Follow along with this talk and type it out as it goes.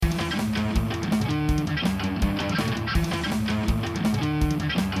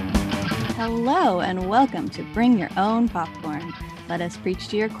Hello and welcome to Bring Your Own Popcorn. Let us preach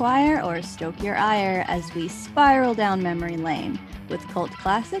to your choir or stoke your ire as we spiral down memory lane with cult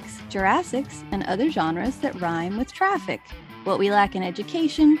classics, Jurassics, and other genres that rhyme with traffic. What we lack in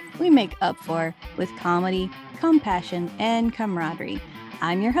education, we make up for with comedy, compassion, and camaraderie.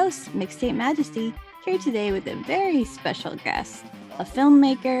 I'm your host, Mixtape Majesty, here today with a very special guest, a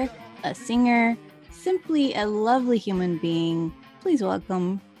filmmaker, a singer, simply a lovely human being. Please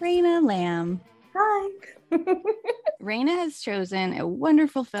welcome Raina Lamb. Hi. Raina has chosen a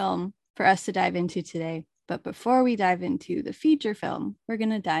wonderful film for us to dive into today. But before we dive into the feature film, we're going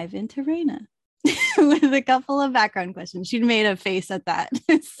to dive into Raina with a couple of background questions. She made a face at that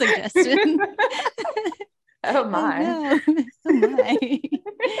suggestion. Oh my. Oh my.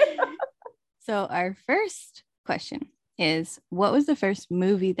 So our first question is, what was the first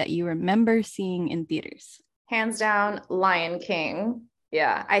movie that you remember seeing in theaters? Hands down, Lion King.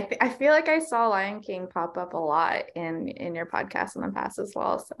 Yeah, I feel like I saw Lion King pop up a lot in your podcast in the past as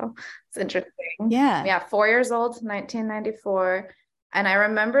well. So it's interesting. Yeah. 4 years old, 1994. And I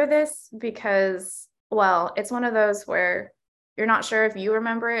remember this because, well, it's one of those where you're not sure if you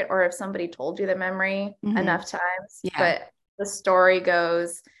remember it or if somebody told you the memory enough times. Yeah. But the story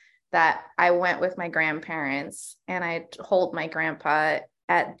goes that I went with my grandparents and I told my grandpa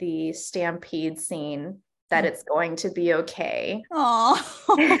at the stampede scene that it's going to be okay. Oh.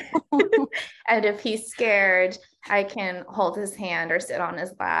 And if he's scared, I can hold his hand or sit on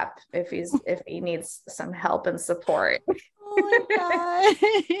his lap if he needs some help and support. Oh my God.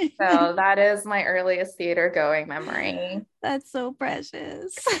 So that is my earliest theater going memory. That's so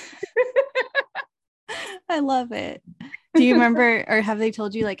precious. I love it. Do you remember, or have they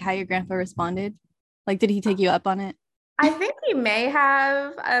told you like how your grandpa responded? Like, did he take you up on it? I think he may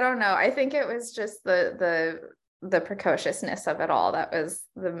have. I don't know. I think it was just the precociousness of it all that was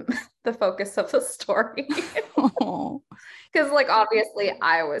the focus of the story. Because like obviously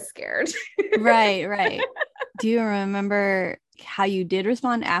I was scared. Right. Do you remember how you did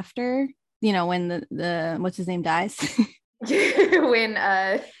respond after, when the what's his name dies?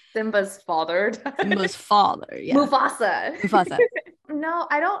 When Simba's father died. Simba's father, yeah. Mufasa. No,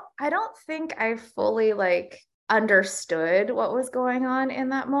 I don't think I fully like understood what was going on in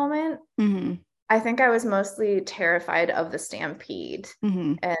that moment. I think I was mostly terrified of the stampede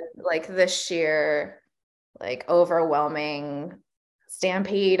and like the sheer like overwhelming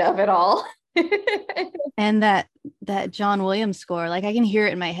stampede of it all. And that John Williams score, like I can hear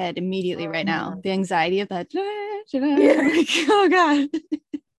it in my head immediately right now. The anxiety of that. Like, oh God,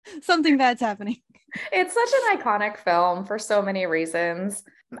 something bad's happening. It's such an iconic film for so many reasons.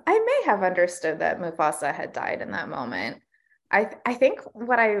 I may have understood that Mufasa had died in that moment. I think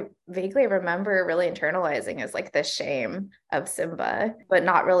what I vaguely remember really internalizing is like the shame of Simba, but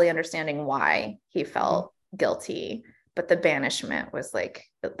not really understanding why he felt guilty. But the banishment was like,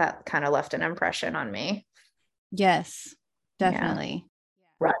 that kind of left an impression on me. Yes, definitely.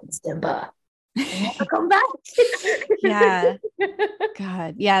 Yeah. Run, Simba. Come back. Yeah.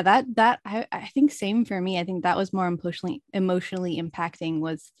 God. Yeah, that I think same for me. I think that was more emotionally impacting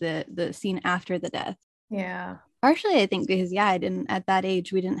was the scene after the death. Yeah. Partially, I think because I didn't at that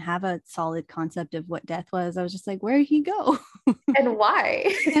age, we didn't have a solid concept of what death was. I was just like, where'd he go? And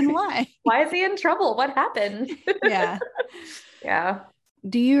why? Why is he in trouble? What happened? Yeah.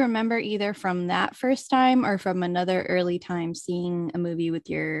 Do you remember either from that first time or from another early time seeing a movie with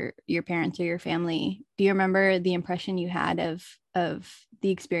your parents or your family? Do you remember the impression you had of the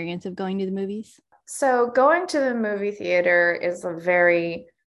experience of going to the movies? So going to the movie theater is a very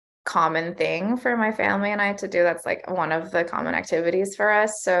common thing for my family and I to do. That's like one of the common activities for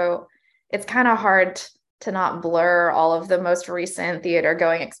us. So it's kind of hard to not blur all of the most recent theater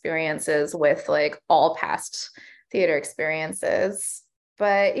going experiences with like all past theater experiences.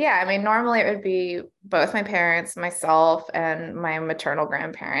 But yeah, I mean, normally it would be both my parents, myself, and my maternal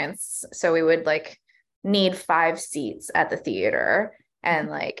grandparents. So we would like need 5 seats at the theater. And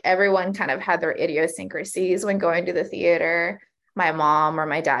like everyone kind of had their idiosyncrasies when going to the theater. My mom or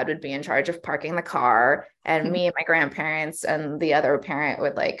my dad would be in charge of parking the car, and me and my grandparents and the other parent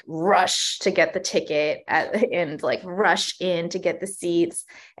would like rush to get the ticket and like rush in to get the seats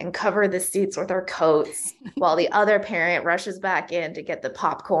and cover the seats with our coats while the other parent rushes back in to get the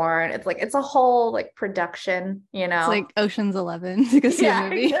popcorn. It's like, it's a whole like production, It's like Ocean's 11 to go see a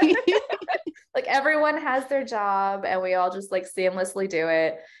movie. Like everyone has their job and we all just like seamlessly do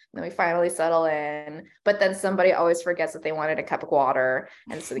it. And then we finally settle in, but then somebody always forgets that they wanted a cup of water.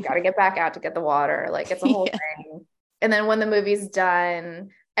 And so they got to get back out to get the water. Like it's a whole thing. And then when the movie's done,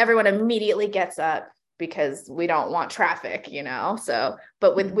 everyone immediately gets up because we don't want traffic, you know? So,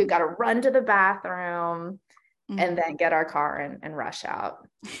 but we've got to run to the bathroom and then get our car and rush out.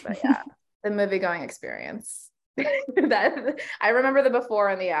 But yeah, the movie going experience. That I remember the before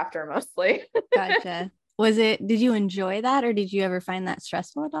and the after mostly. Gotcha. Did you enjoy that, or did you ever find that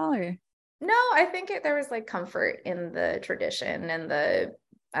stressful at all? Or No, I think there was like comfort in the tradition and the,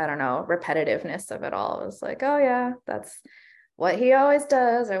 I don't know, repetitiveness of it all. It was like, oh yeah, that's what he always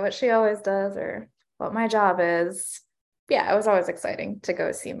does, or what she always does, or what my job is. Yeah, it was always exciting to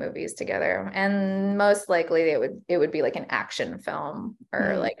go see movies together. And most likely it would be like an action film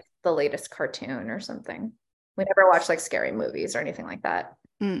or like the latest cartoon or something. We never watched like scary movies or anything like that.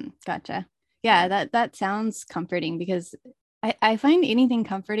 Gotcha. Yeah, that sounds comforting, because I find anything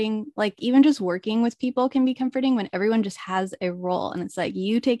comforting, like even just working with people can be comforting when everyone just has a role, and it's like,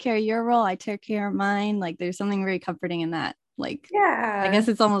 you take care of your role, I take care of mine. Like there's something very comforting in that. Like, yeah, I guess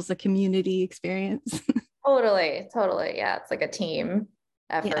it's almost a community experience. Totally. Yeah, it's like a team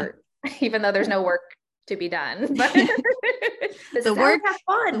effort, even though there's no work to be done. But the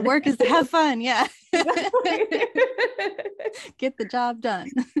work is to have fun. Yeah. Get the job done.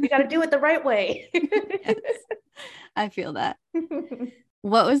 You got to do it the right way. Yes, I feel that.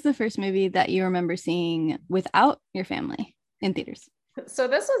 What was the first movie that you remember seeing without your family in theaters? So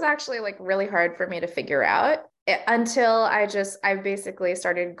this was actually like really hard for me to figure out until I basically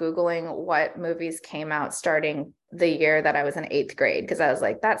started Googling what movies came out starting the year that I was in 8th grade, because I was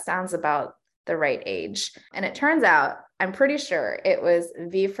like, that sounds about the right age. And it turns out, I'm pretty sure it was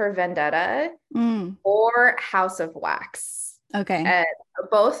V for Vendetta or House of Wax. Okay. And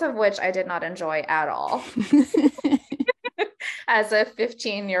both of which I did not enjoy at all. As a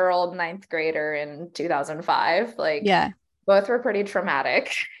 15-year-old 9th grader in 2005, like, yeah, both were pretty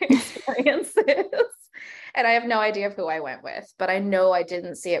traumatic experiences. And I have no idea who I went with, but I know I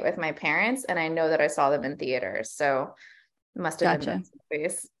didn't see it with my parents, and I know that I saw them in theaters. So it must have been those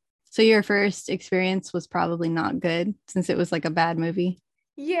movies. So your first experience was probably not good, since it was like a bad movie.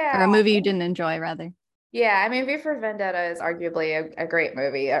 Yeah. Or a movie you didn't enjoy, rather. Yeah. I mean, V for Vendetta is arguably a great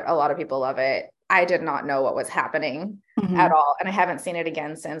movie. A lot of people love it. I did not know what was happening at all. And I haven't seen it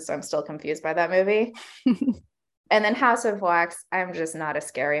again since, so I'm still confused by that movie. And then House of Wax, I'm just not a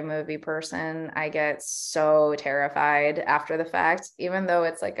scary movie person. I get so terrified after the fact, even though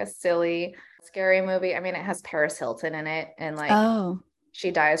it's like a silly, scary movie. I mean, it has Paris Hilton in it, and like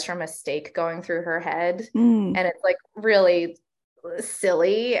she dies from a stake going through her head. And it's like really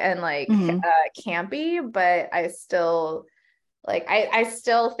silly and like campy, but I still like, I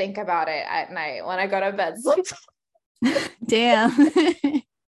still think about it at night when I go to bed sometimes. Damn.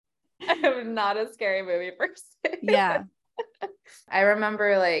 I'm not a scary movie person. Yeah. I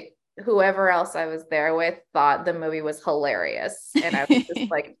remember like whoever else I was there with thought the movie was hilarious, and I was just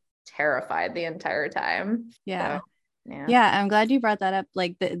like terrified the entire time. Yeah. So, yeah, I'm glad you brought that up,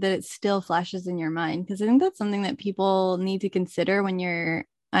 like that it still flashes in your mind, because I think that's something that people need to consider when you're,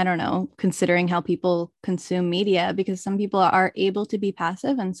 I don't know, considering how people consume media, because some people are able to be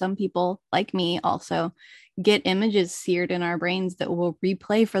passive, and some people, like me, also get images seared in our brains that will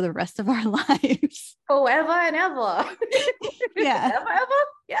replay for the rest of our lives. Forever and ever. Yeah. Ever?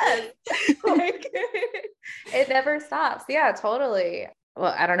 Yes. Like, it never stops. Yeah, totally.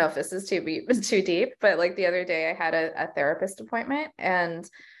 Well, I don't know if this is too deep, but like the other day I had a therapist appointment, and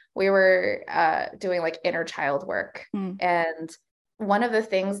we were doing like inner child work. And one of the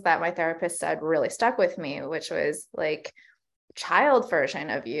things that my therapist said really stuck with me, which was like, child version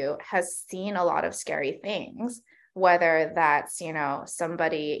of you has seen a lot of scary things, whether that's, you know,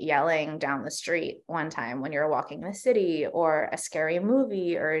 somebody yelling down the street one time when you're walking the city, or a scary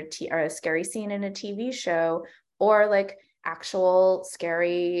movie, or a scary scene in a TV show, or like actual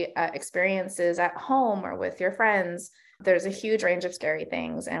scary experiences at home or with your friends. There's a huge range of scary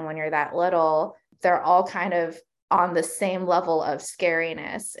things. And when you're that little, they're all kind of on the same level of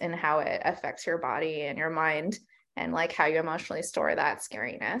scariness in how it affects your body and your mind, and like how you emotionally store that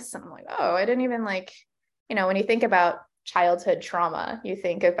scariness. And I'm like, oh, I didn't even like, you know, when you think about childhood trauma, you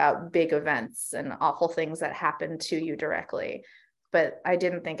think about big events and awful things that happen to you directly. But I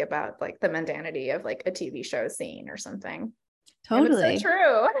didn't think about like the mundanity of like a TV show scene or something. Totally. So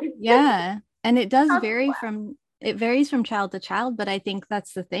true. Yeah. And it does varies from child to child, but I think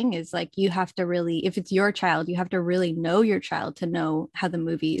that's the thing, is like, you have to really, if it's your child, you have to really know your child to know how a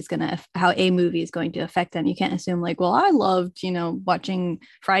movie is going to affect them. You can't assume like, well, I loved, you know, watching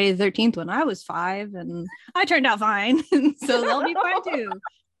Friday the 13th when I was 5 and I turned out fine. So they'll be fine too.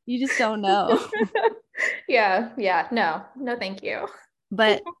 You just don't know. Yeah. No, thank you.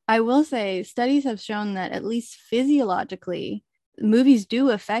 But I will say studies have shown that at least physiologically, movies do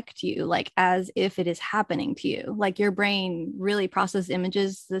affect you like as if it is happening to you. Like your brain really processes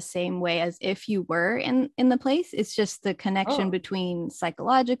images the same way as if you were in the place. It's just the connection Oh, between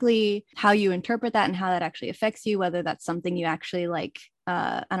psychologically how you interpret that and how that actually affects you, whether that's something you actually like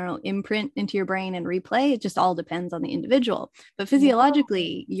I don't know, imprint into your brain and replay. It just all depends on the individual. But whoa.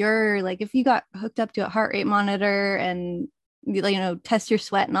 physiologically, you're like, if you got hooked up to a heart rate monitor and, you know, test your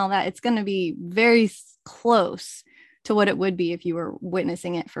sweat and all that, it's going to be very close to what it would be if you were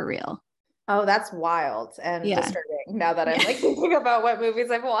witnessing it for real. Oh, that's wild and Yeah. disturbing now that I'm Yeah. like thinking about what movies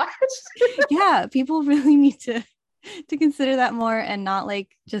I've watched. Yeah. People really need to consider that more and not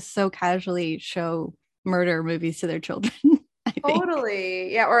like just so casually show murder movies to their children, I think.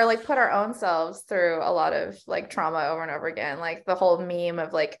 Totally. Yeah. Or like put our own selves through a lot of like trauma over and over again. Like the whole meme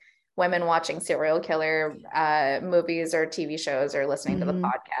of like women watching serial killer movies or TV shows or listening to the Mm-hmm.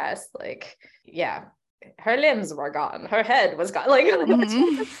 podcast. Like, yeah, her limbs were gone. Her head was gone. Like,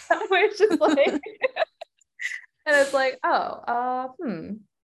 Mm-hmm. it's just like, and it's like, oh,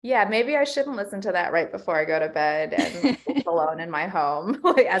 yeah, maybe I shouldn't listen to that right before I go to bed and live alone in my home,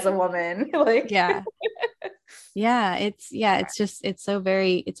 like as a woman. Like, Yeah. It's just it's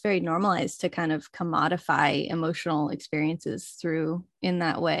very normalized to kind of commodify emotional experiences through in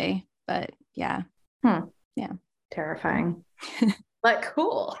that way. But yeah. hmm, Yeah. terrifying, but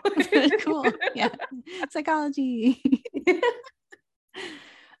cool. Cool. Yeah. Psychology.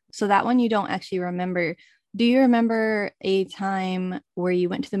 So that one you don't actually remember. Do you remember a time where you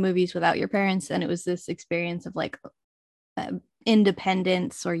went to the movies without your parents and it was this experience of like uh,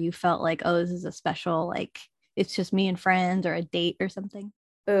 independence, or you felt like, oh, this is a special, like it's just me and friends, or a date or something?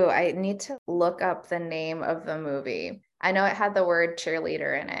 Ooh, I need to look up the name of the movie. I know it had the word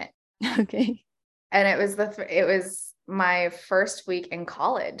cheerleader in it, Okay. and it was my first week in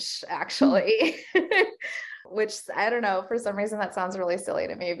college, Hmm. actually. Which I don't know, for some reason that sounds really silly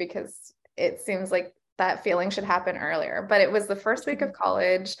to me because it seems like that feeling should happen earlier. But it was the first week of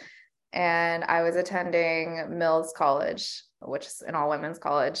college, and I was attending Mills College, which is an all women's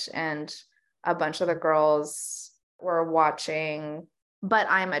college, and a bunch of the girls were watching But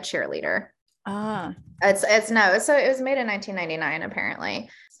I'm a Cheerleader. Ah. It's no, so it was made in 1999 apparently,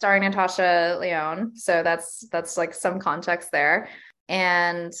 starring Natasha Lyonne. So that's like some context there.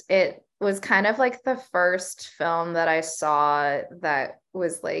 And it was kind of like the first film that I saw that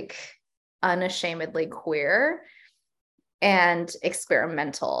was like unashamedly queer and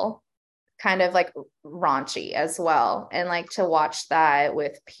experimental, kind of like raunchy as well. And like to watch that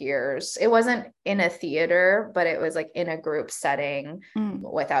with peers, it wasn't in a theater, but it was like in a group setting Mm.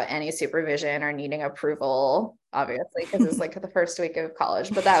 without any supervision or needing approval, obviously, because it's like the first week of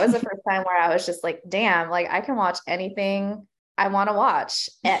college. But that was the first time where I was just like, damn, like I can watch anything I want to watch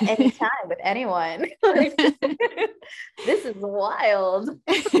at any time with anyone. Like, this is wild.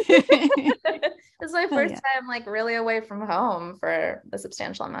 This is my Hell first yeah. time like really away from home for a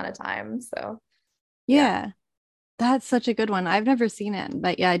substantial amount of time. So yeah. Yeah. That's such a good one. I've never seen it,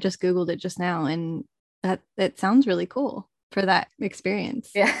 but yeah, I just Googled it just now and that it sounds really cool for that experience.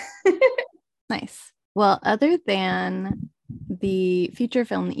 Yeah. Nice. Well, other than the feature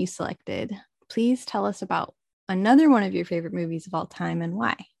film that you selected, please tell us about another one of your favorite movies of all time and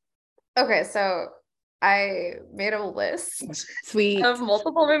why. Okay, so I made a list of Sweet.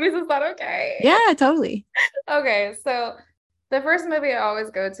 multiple movies. Is that okay? Yeah, totally. Okay, so the first movie I always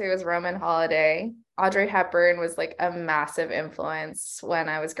go to is Roman Holiday. Audrey Hepburn was like a massive influence when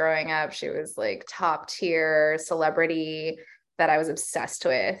I was growing up. She was like top tier celebrity that I was obsessed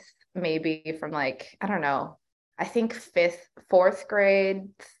with, maybe from like, I don't know, I think fourth grade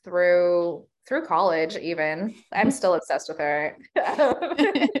through college even. I'm still obsessed with her.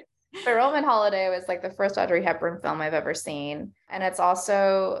 But Roman Holiday was like the first Audrey Hepburn film I've ever seen. And it's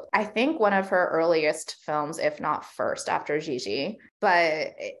also, I think, one of her earliest films, if not first after Gigi.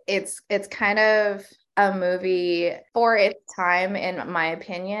 But it's kind of a movie for its time, in my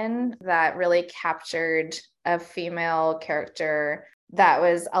opinion, that really captured a female character that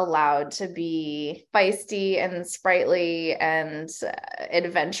was allowed to be feisty and sprightly and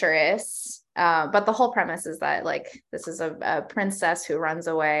adventurous. But the whole premise is that like this is a princess who runs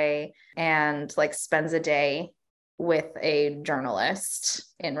away and like spends a day with a journalist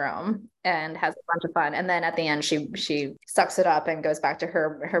in Rome and has a bunch of fun. And then at the end, she sucks it up and goes back to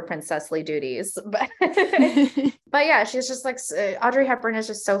her princessly duties. But yeah, she's just like Audrey Hepburn is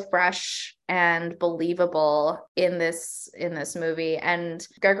just so fresh and believable in this movie. And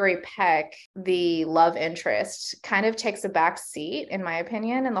Gregory Peck, the love interest, kind of takes a back seat, in my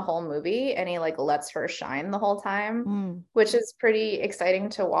opinion, in the whole movie, and he like lets her shine the whole time, which is pretty exciting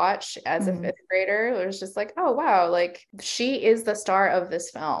to watch as a fifth grader. It was just like, oh wow, like she is the star of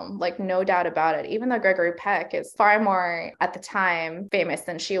this film, like no doubt about it. Even though Gregory Peck is far more at the time famous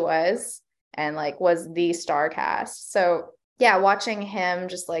than she was, and like was the star cast. So yeah, watching him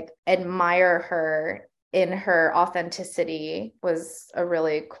just like admire her in her authenticity was a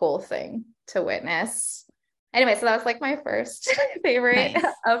really cool thing to witness. Anyway, so that was like my first favorite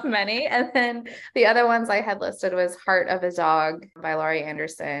of many. And then the other ones I had listed was Heart of a Dog by Laurie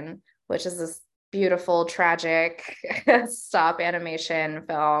Anderson, which is this beautiful, tragic stop animation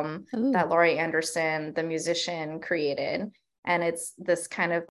film that Laurie Anderson, the musician, created. And it's this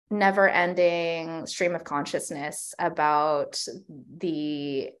kind of never-ending stream of consciousness about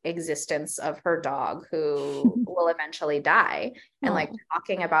the existence of her dog who will eventually die, and like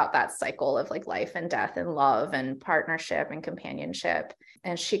talking about that cycle of like life and death and love and partnership and companionship.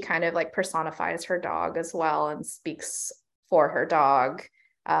 And she kind of like personifies her dog as well and speaks for her dog,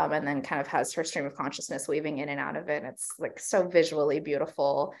 and then kind of has her stream of consciousness weaving in and out of it. It's like so visually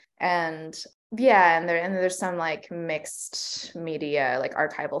beautiful. And yeah, and there's some like mixed media, like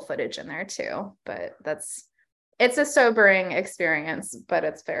archival footage in there too. But it's a sobering experience, but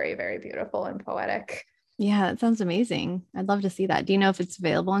it's very, very beautiful and poetic. Yeah, that sounds amazing. I'd love to see that. Do you know if it's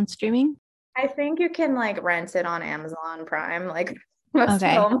available on streaming? I think you can like rent it on Amazon Prime, like most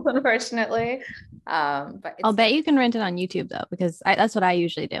films, unfortunately. But I'll bet you can rent it on YouTube though, because that's what I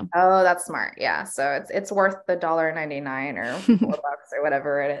usually do. Oh, that's smart. Yeah. So it's worth the $1.99 or $4 or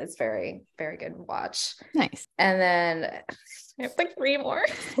whatever it is. Very, very good watch. Nice. And then I have like 3 more.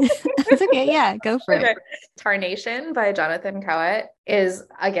 It's okay. Yeah, go for it. Tarnation by Jonathan Coet is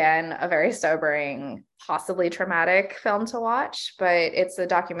again a very sobering, possibly traumatic film to watch, but it's a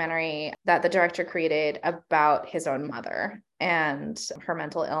documentary that the director created about his own mother and her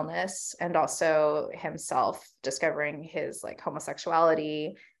mental illness, and also himself discovering his like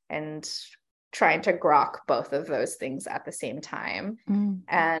homosexuality and trying to grok both of those things at the same time.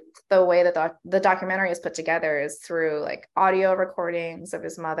 And the way that the documentary is put together is through like audio recordings of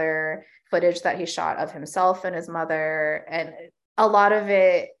his mother, footage that he shot of himself and his mother, and a lot of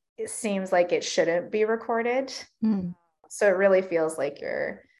it seems like it shouldn't be recorded. So it really feels like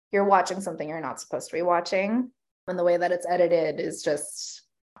you're watching something you're not supposed to be watching. And the way that it's edited is just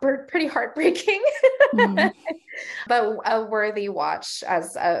pretty heartbreaking, but a worthy watch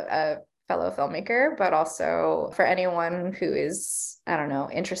as a fellow filmmaker, but also for anyone who is, I don't know,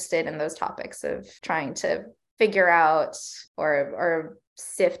 interested in those topics of trying to figure out or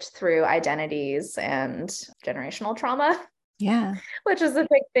sift through identities and generational trauma. Yeah. Which is a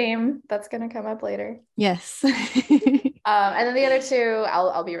big theme that's going to come up later. Yes. And then the other 2,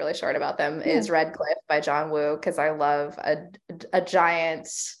 I'll be really short about them, is Red Cliff by John Woo, because I love a giant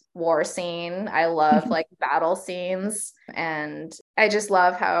war scene. I love like battle scenes, and I just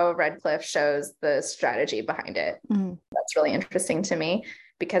love how Red Cliff shows the strategy behind it. That's really interesting to me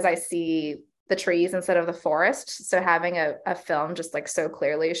because I see the trees instead of the forest. So having a film just like so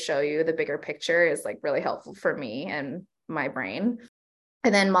clearly show you the bigger picture is like really helpful for me and my brain.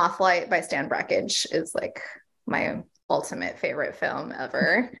 And then Mothlight by Stan Brakhage is like my ultimate favorite film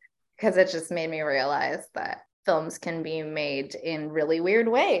ever, because it just made me realize that films can be made in really weird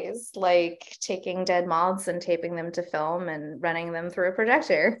ways, like taking dead moths and taping them to film and running them through a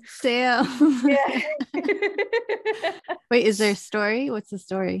projector. Damn. Yeah. Wait, is there a story? What's the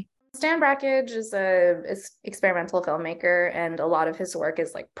story? Stan Brakhage is a experimental filmmaker, and a lot of his work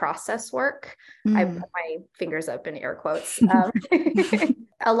is like process work. I put my fingers up in air quotes.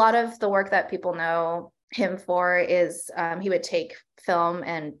 A lot of the work that people know him for is he would take film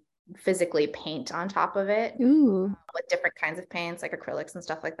and physically paint on top of it. With different kinds of paints, like acrylics and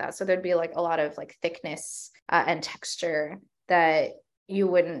stuff like that. So there'd be like a lot of like thickness and texture that you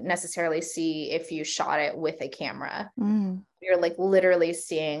wouldn't necessarily see if you shot it with a camera. You're like literally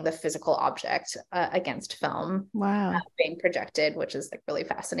seeing the physical object against film. Wow. Being projected, which is like really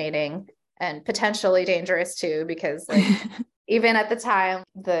fascinating and potentially dangerous too, because like even at the time,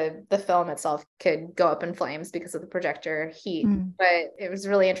 the film itself could go up in flames because of the projector heat. But it was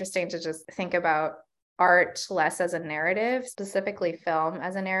really interesting to just think about art less as a narrative, specifically film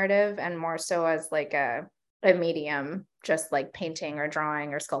as a narrative, and more so as like a medium, just like painting or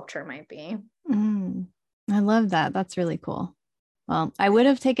drawing or sculpture might be. I love that. That's really cool. Well, I would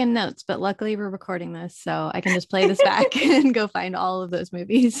have taken notes, but luckily we're recording this, so I can just play this back and go find all of those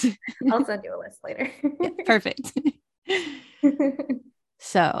movies. I'll send you a list later. Yeah, perfect.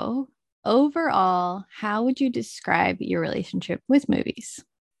 So, overall, how would you describe your relationship with movies?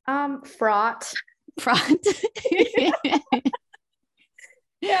 Fraught. Front.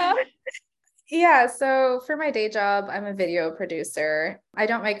 Yeah. Yeah, so for my day job, I'm a video producer. I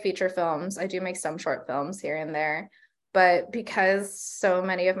don't make feature films. I do make some short films here and there. But because so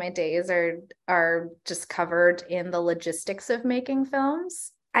many of my days are just covered in the logistics of making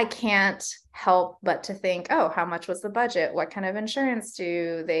films, I can't help but to think, oh, how much was the budget? What kind of insurance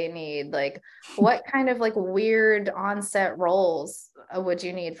do they need? Like, what kind of like weird on-set roles would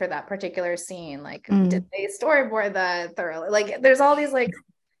you need for that particular scene? Like, did they storyboard that thoroughly? Like, there's all these like,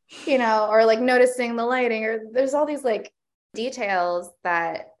 or like noticing the lighting, or there's all these like details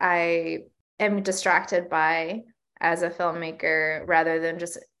that I am distracted by as a filmmaker rather than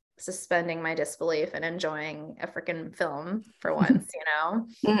just suspending my disbelief and enjoying a freaking film for once.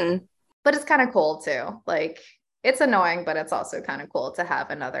 Mm-hmm. But it's kind of cool too. Like, it's annoying, but it's also kind of cool to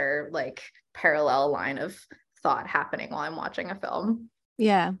have another like parallel line of thought happening while I'm watching a film.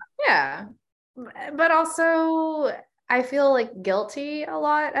 Yeah. Yeah. But also, I feel like guilty a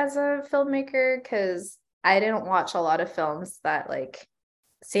lot as a filmmaker because I didn't watch a lot of films that like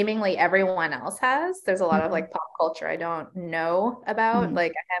seemingly everyone else has. There's a lot of like pop culture I don't know about.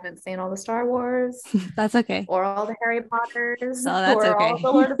 Like, I haven't seen all the Star Wars That's okay. or all the Harry Potters So that's or okay. all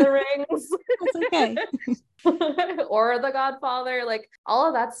the Lord of the Rings. That's okay. Or The Godfather, like all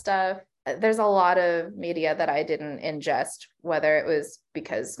of that stuff. There's a lot of media that I didn't ingest, whether it was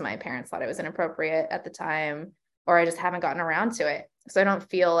because my parents thought it was inappropriate at the time, or I just haven't gotten around to it. So I don't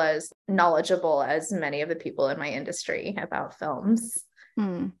feel as knowledgeable as many of the people in my industry about films.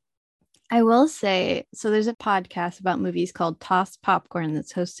 I will say, so there's a podcast about movies called Toss Popcorn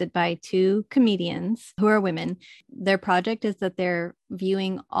that's hosted by two comedians who are women. Their project is that they're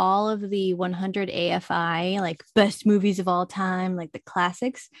viewing all of the 100 AFI, like best movies of all time, like the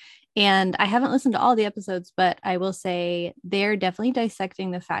classics. And I haven't listened to all the episodes, but I will say they're definitely dissecting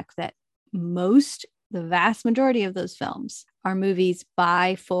the fact that the vast majority of those films are movies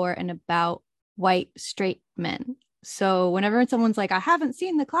by, for, and about white, straight men. So whenever someone's like, I haven't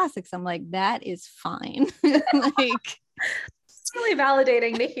seen the classics, I'm like, that is fine. Like, it's really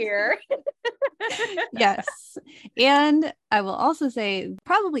validating to hear. Yes. And I will also say,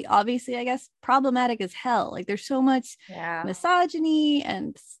 probably, obviously, I guess, problematic as hell. Like, there's so much misogyny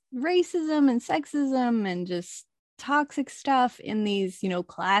and racism and sexism and just toxic stuff in these,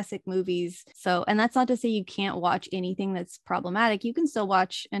 classic movies. So, and that's not to say you can't watch anything that's problematic. You can still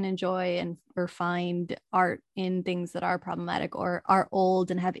watch and enjoy or find art in things that are problematic or are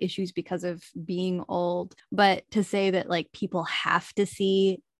old and have issues because of being old. But to say that like people have to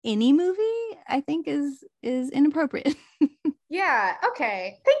see any movie, I think is inappropriate. Yeah.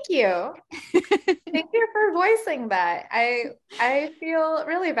 Okay. Thank you. Thank you for voicing that. I feel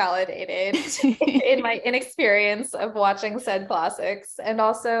really validated in my inexperience of watching said classics, and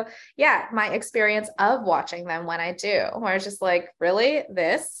also, my experience of watching them when I do, where it's just like, really,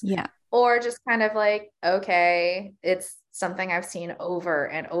 this? Yeah. Or just kind of like, okay, it's something I've seen over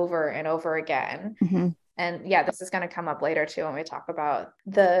and over and over again. Mm-hmm. And this is going to come up later too when we talk about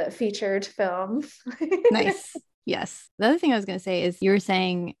the featured film. Nice. Yes. The other thing I was going to say is you were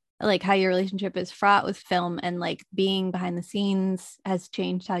saying like how your relationship is fraught with film and like being behind the scenes has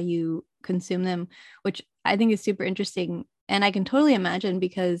changed how you consume them, which I think is super interesting. And I can totally imagine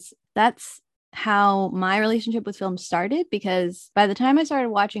because that's how my relationship with film started. Because by the time I started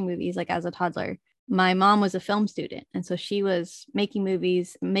watching movies, like as a toddler, my mom was a film student. And so she was making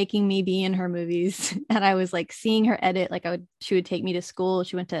movies, making me be in her movies. And I was like seeing her edit. Like she would take me to school.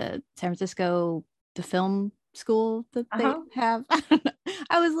 She went to San Francisco, the film school that they have. I don't know.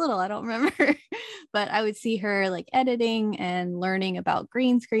 I was little, I don't remember. But I would see her like editing and learning about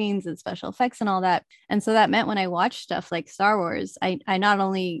green screens and special effects and all that. And so that meant when I watched stuff like Star Wars, I not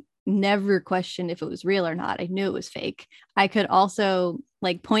only never questioned if it was real or not, I knew it was fake. I could also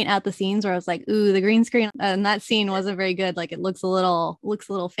like point out the scenes where I was like, ooh, the green screen and that scene wasn't very good. Like it looks a little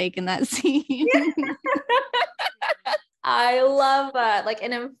fake in that scene. I love that. Like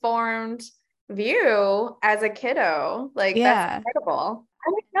an informed view as a kiddo. Like that's incredible.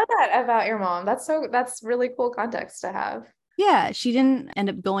 I didn't know that about your mom. That's really cool context to have. Yeah, she didn't end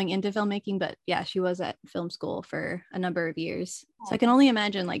up going into filmmaking, but yeah, she was at film school for a number of years. So I can only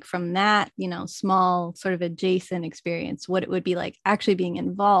imagine like from that, small sort of adjacent experience, what it would be like actually being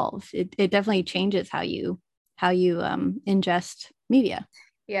involved. It definitely changes how you ingest media.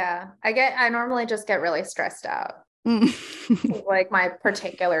 Yeah, I normally just get really stressed out Like my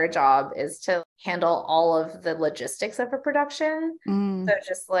particular job is to handle all of the logistics of a production. So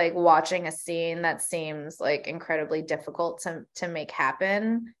just like watching a scene that seems like incredibly difficult to make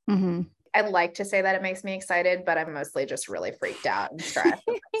happen. I'd like to say that it makes me excited, but I'm mostly just really freaked out and stressed.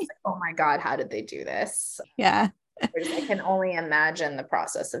 Like, oh my God, how did they do this? Yeah. I can only imagine the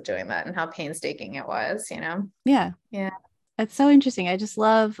process of doing that and how painstaking it was, Yeah. Yeah. It's so interesting. I just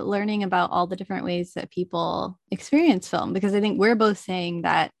love learning about all the different ways that people experience film, because I think we're both saying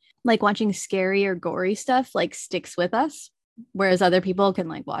that like watching scary or gory stuff like sticks with us, whereas other people can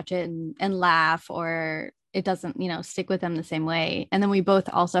like watch it and laugh, or it doesn't, stick with them the same way. And then we both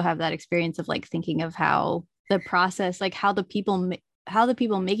also have that experience of like thinking of how the process, like how the people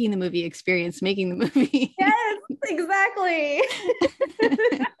making the movie experience making the movie. Yes, exactly.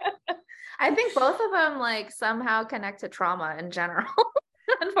 I think both of them like somehow connect to trauma in general.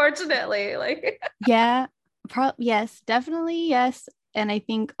 Unfortunately, like yeah, yes, definitely yes. And I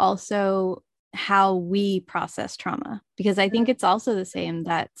think also how we process trauma, because I think it's also the same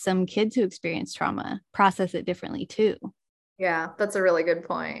that some kids who experience trauma process it differently too. Yeah, that's a really good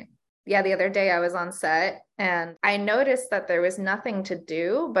point. Yeah, the other day I was on set and I noticed that there was nothing to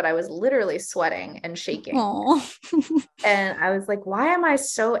do, but I was literally sweating and shaking. And I was like, why am I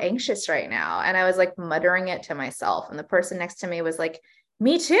so anxious right now? And I was like muttering it to myself. And the person next to me was like,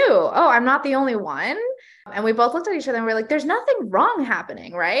 me too. Oh, I'm not the only one. And we both looked at each other and we're like, there's nothing wrong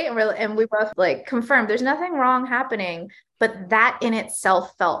happening, right? And we both like confirmed there's nothing wrong happening, but that in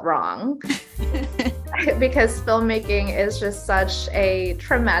itself felt wrong. Because filmmaking is just such a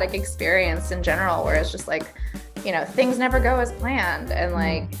traumatic experience in general, where it's just like, things never go as planned. And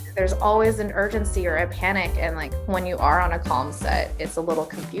like, there's always an urgency or a panic. And like, when you are on a calm set, it's a little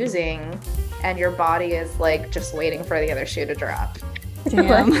confusing and your body is like just waiting for the other shoe to drop.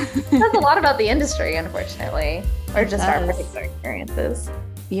 Damn. That's a lot about the industry, unfortunately, or just our particular experiences.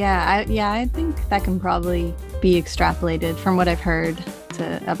 Yeah, I think that can probably be extrapolated from what I've heard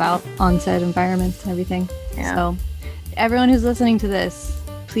about on-set environments and everything. Yeah. So everyone who's listening to this,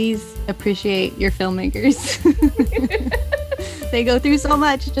 please appreciate your filmmakers. They go through so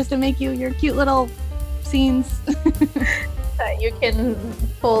much just to make you your cute little scenes. That you can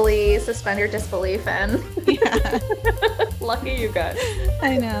fully suspend your disbelief in. Yeah. Lucky you guys.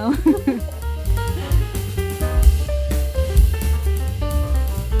 I know.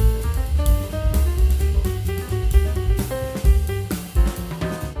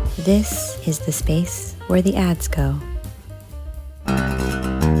 This is the space where the ads go.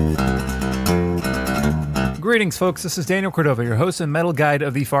 Greetings, folks. This is Daniel Cordova, your host and metal guide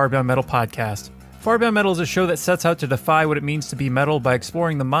of the Far Beyond Metal podcast. Far Beyond Metal is a show that sets out to defy what it means to be metal by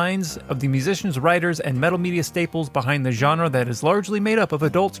exploring the minds of the musicians, writers, and metal media staples behind the genre that is largely made up of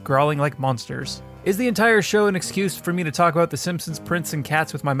adults growling like monsters. Is the entire show an excuse for me to talk about The Simpsons, Prince, and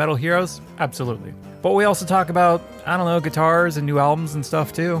Cats with my metal heroes? Absolutely. But we also talk about, guitars and new albums and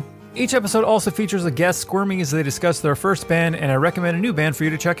stuff too. Each episode also features a guest squirming as they discuss their first band, and I recommend a new band for you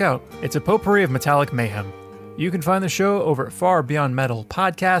to check out. It's a potpourri of metallic mayhem. You can find the show over at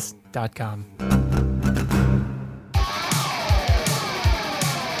farbeyondmetalpodcast.com.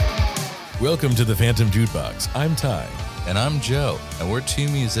 Welcome to the Phantom Jukebox. I'm Ty. And I'm Joe, and we're two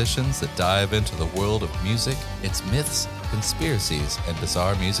musicians that dive into the world of music, its myths, conspiracies, and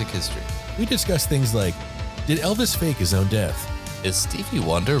bizarre music history. We discuss things like, did Elvis fake his own death? Is Stevie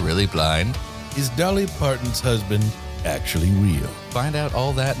Wonder really blind? Is Dolly Parton's husband actually real? Find out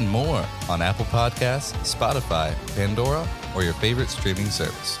all that and more on Apple Podcasts, Spotify, Pandora, or your favorite streaming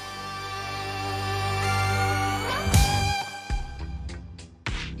service.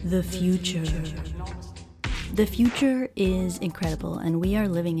 The future. The future is incredible, and we are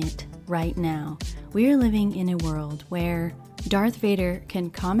living it right now. We are living in a world where Darth Vader can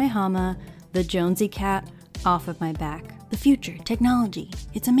Kamehameha the Jonesy cat off of my back. The future, technology,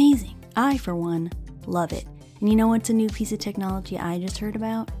 it's amazing. I, for one, love it. And you know what's a new piece of technology I just heard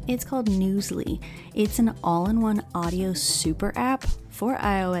about? It's called Newsly. It's an all-in-one audio super app for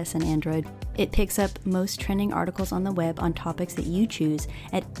iOS and Android. It picks up most trending articles on the web on topics that you choose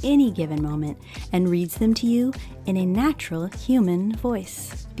at any given moment and reads them to you in a natural human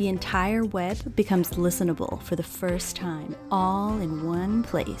voice. The entire web becomes listenable for the first time, all in one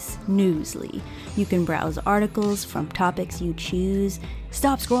place, Newsly. You can browse articles from topics you choose,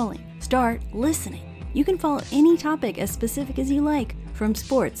 stop scrolling, start listening. You can follow any topic as specific as you like, from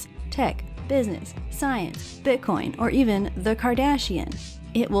sports, tech, business, science, Bitcoin, or even the Kardashian.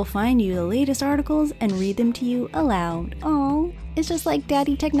 It will find you the latest articles and read them to you aloud. Oh, it's just like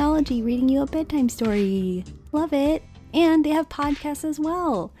Daddy Technology reading you a bedtime story. Love it. And they have podcasts as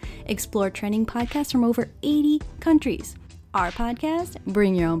well. Explore trending podcasts from over 80 countries. Our podcast,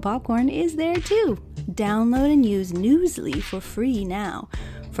 Bring Your Own Popcorn, is there too. Download and use Newsly for free now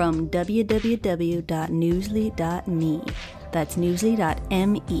from www.newsly.me. That's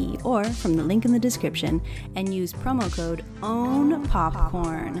newsly.me, or from the link in the description, and use promo code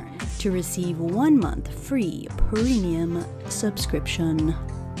OWNPOPCORN to receive 1 month free premium subscription.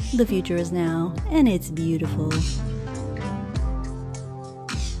 The future is now, and it's beautiful.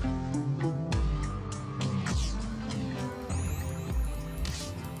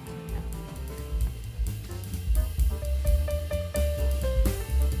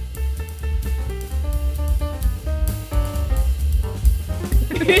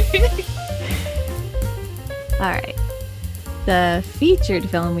 All right. The featured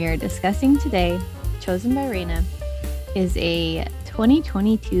film we are discussing today, chosen by Raina, is a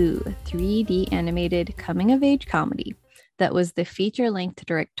 2022 3D animated coming-of-age comedy that was the feature-length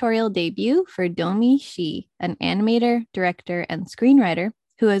directorial debut for Domee Shi, an animator, director, and screenwriter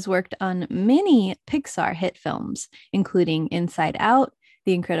who has worked on many Pixar hit films, including Inside Out,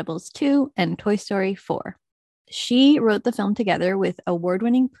 The Incredibles 2, and Toy Story 4. She wrote the film together with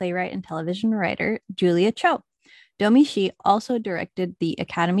award-winning playwright and television writer Julia Cho. Domee Shi also directed the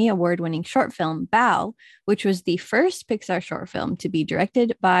Academy Award-winning short film Bao, which was the first Pixar short film to be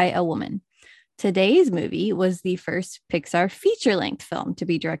directed by a woman. Today's movie was the first Pixar feature-length film to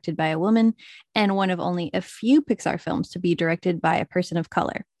be directed by a woman, and one of only a few Pixar films to be directed by a person of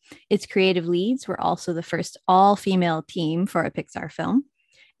color. Its creative leads were also the first all-female team for a Pixar film,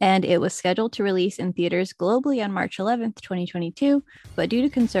 and it was scheduled to release in theaters globally on March 11th, 2022, but due to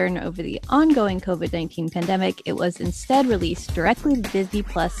concern over the ongoing COVID-19 pandemic, it was instead released directly to Disney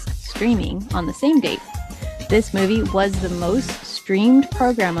Plus streaming on the same date. This movie was the most streamed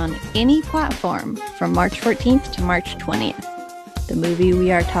program on any platform from March 14th to March 20th. The movie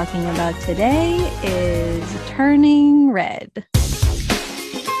we are talking about today is Turning Red.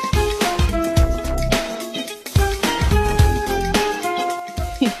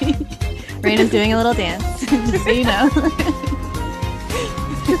 Raina's doing a little dance, just so you know.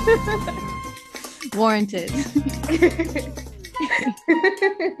 Warranted.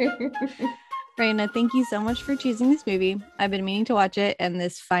 Raina, thank you so much for choosing this movie. I've been meaning to watch it, and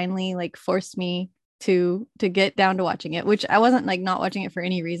this finally forced me to get down to watching it, which I wasn't not watching it for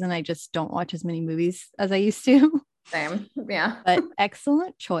any reason. I just don't watch as many movies as I used to. Same. Yeah. But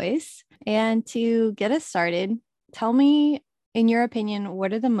excellent choice. And to get us started, tell me, in your opinion,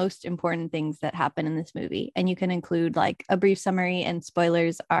 what are the most important things that happen in this movie? And you can include a brief summary, and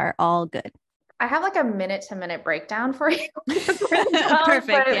spoilers are all good. I have a minute-to-minute breakdown for you. Perfect.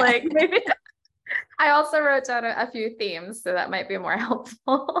 But Yeah. maybe I also wrote down a few themes, so that might be more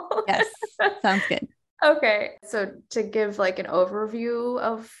helpful. Yes, sounds good. Okay, so to give an overview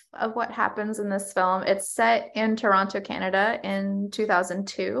of what happens in this film, it's set in Toronto, Canada in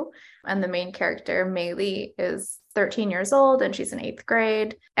 2002, and the main character, Mei Lee, is 13 years old and she's in 8th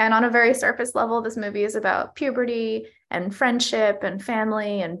grade. And on a very surface level, this movie is about puberty and friendship and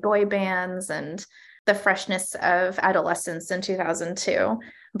family and boy bands and the freshness of adolescence in 2002.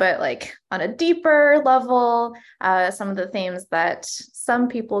 But on a deeper level, some of the themes that some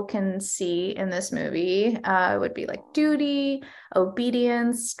people can see in this movie would be duty,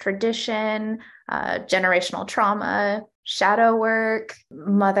 obedience, tradition, generational trauma, shadow work,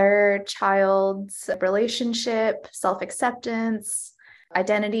 mother-child's relationship, self-acceptance,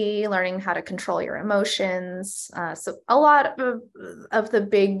 identity, learning how to control your emotions. So a lot of the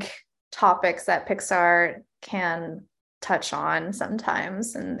big topics that Pixar can touch on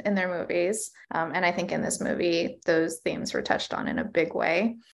sometimes in their movies. And I think in this movie, those themes were touched on in a big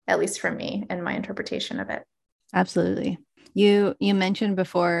way, at least for me in my interpretation of it. Absolutely. You mentioned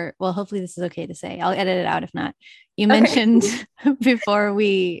before, well, hopefully this is okay to say. I'll edit it out if not. You mentioned before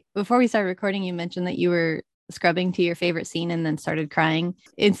we started recording, you mentioned that you were scrubbing to your favorite scene and then started crying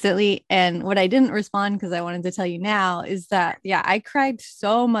instantly. And what I didn't respond, because I wanted to tell you now, is that, yeah, I cried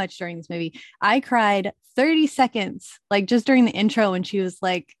so much during this movie. I cried 30 seconds, just during the intro when she was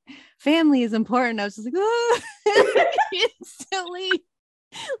like, family is important. I was just oh, instantly.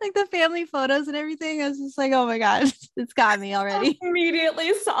 The family photos and everything. I was just oh my gosh, it's got me already.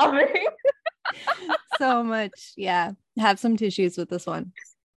 Immediately sobbing. So much. Yeah. Have some tissues with this one.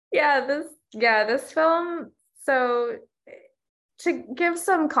 This film. So to give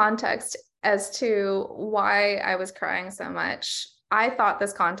some context as to why I was crying so much, I thought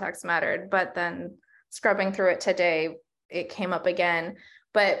this context mattered, but then scrubbing through it today, it came up again.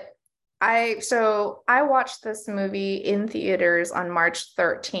 But I watched this movie in theaters on March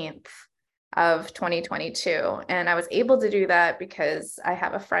 13th. of 2022. And I was able to do that because I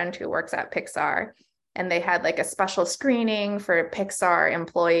have a friend who works at Pixar, and they had like a special screening for Pixar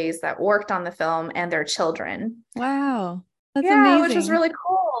employees that worked on the film and their children. Wow. That's yeah, amazing. which was really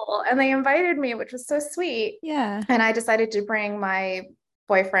cool. And they invited me, which was so sweet. Yeah. And I decided to bring my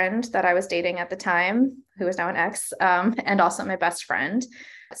boyfriend that I was dating at the time, who is now an ex, and also my best friend.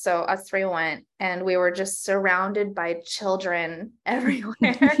 So us three went, and we were just surrounded by children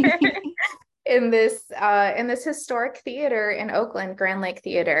everywhere in this historic theater in Oakland, Grand Lake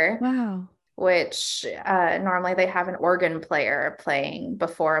Theater. Wow. Which normally they have an organ player playing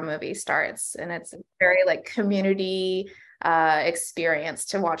before a movie starts, and it's a very like community experience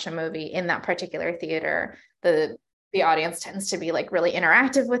to watch a movie in that particular theater. The audience tends to be like really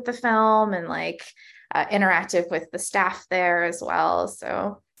interactive with the film, and like interactive with the staff there as well.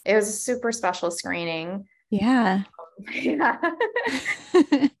 So it was a super special screening. Yeah. Yeah.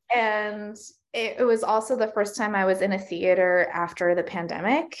 And it was also the first time I was in a theater after the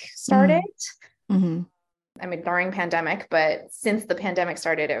pandemic started. Mm-hmm. I mean, during pandemic, but since the pandemic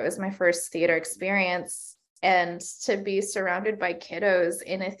started, it was my first theater experience. And to be surrounded by kiddos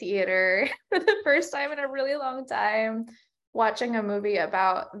in a theater for the first time in a really long time, watching a movie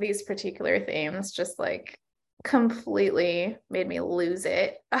about these particular themes, just like completely made me lose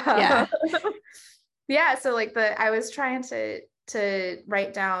it. Yeah. Yeah. So like I was trying to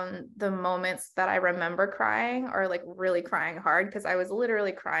write down the moments that I remember crying, or like really crying hard, because I was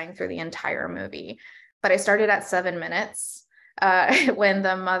literally crying through the entire movie. But I started at 7 minutes when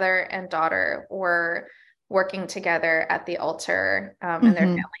the mother and daughter were working together at the altar in their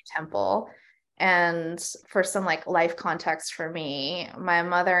family temple. And for some like life context for me, my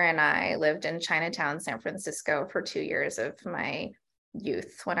mother and I lived in Chinatown, San Francisco for 2 years of my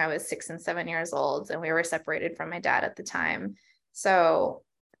youth, when I was 6 and 7 years old, and we were separated from my dad at the time. So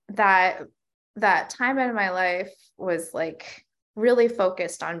that time in my life was like really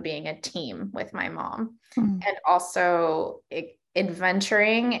focused on being a team with my mom, and also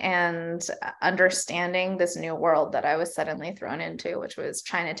adventuring and understanding this new world that I was suddenly thrown into, which was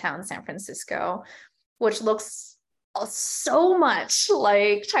Chinatown, San Francisco, which looks so much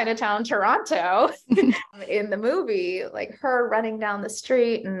like Chinatown, Toronto in the movie, like her running down the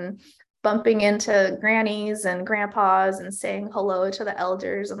street and bumping into grannies and grandpas and saying hello to the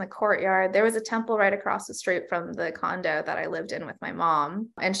elders in the courtyard. There was a temple right across the street from the condo that I lived in with my mom,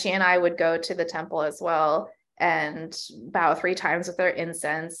 and she and I would go to the temple as well and bow 3 times with our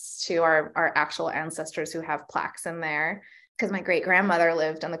incense to our actual ancestors who have plaques in there, because my great grandmother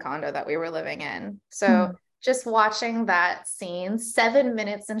lived in the condo that we were living in. So just watching that scene 7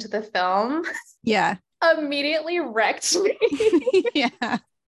 minutes into the film, yeah, immediately wrecked me. Yeah.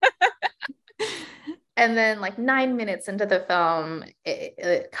 And then like 9 minutes into the film,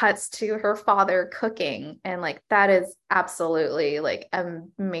 it cuts to her father cooking. And like, that is absolutely like a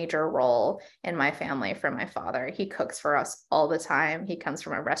major role in my family from my father. He cooks for us all the time. He comes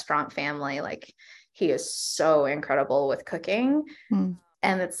from a restaurant family. Like, he is so incredible with cooking.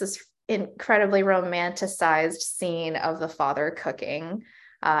 And it's this incredibly romanticized scene of the father cooking,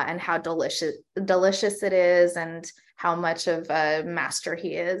 and how delicious it is, and how much of a master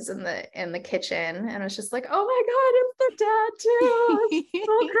he is in the kitchen. And it's just like, oh my God, it's the dad too. I'm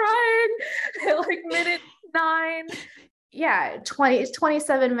still crying at like minute 9. Yeah,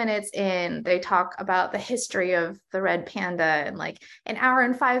 27 minutes in, they talk about the history of the red panda, and like an hour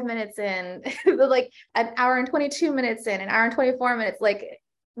and 5 minutes in, like an hour and 22 minutes in, an hour and 24 minutes, like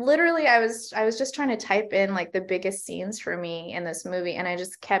literally I was just trying to type in like the biggest scenes for me in this movie, and I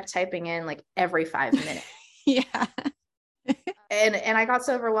just kept typing in like every 5 minutes. Yeah. And I got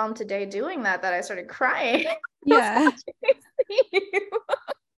so overwhelmed today doing that I started crying. Yeah.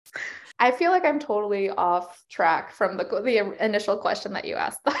 I feel like I'm totally off track from the initial question that you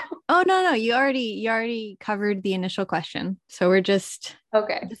asked. Oh, no, you already covered the initial question. So we're just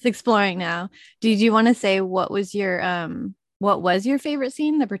exploring now. Did you want to say what was your favorite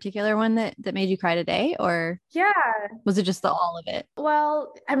scene, the particular one that made you cry today, or was it just all of it?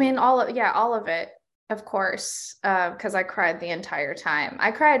 Well, I mean, all of it, of course, because I cried the entire time.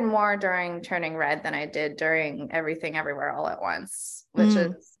 I cried more during Turning Red than I did during Everything Everywhere All at Once, which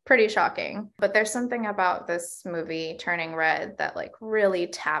is pretty shocking. But there's something about this movie, Turning Red, that like really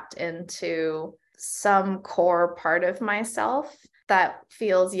tapped into some core part of myself that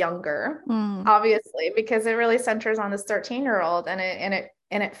feels younger, obviously, because it really centers on this 13-year-old, and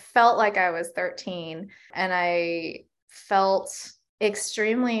it felt like I was 13, and I felt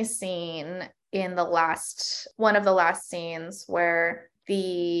extremely seen in one of the last scenes, where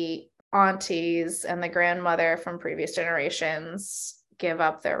the aunties and the grandmother from previous generations give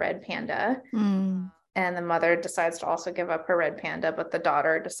up their red panda. And the mother decides to also give up her red panda, but the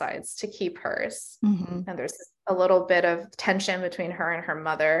daughter decides to keep hers. And there's a little bit of tension between her and her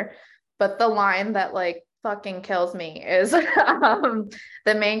mother. But the line that like fucking kills me is the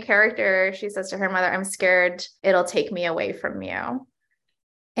main character, she says to her mother, "I'm scared it'll take me away from you."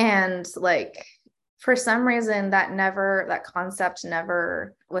 And like, for some reason that concept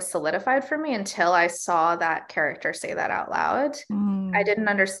never was solidified for me until I saw that character say that out loud. I didn't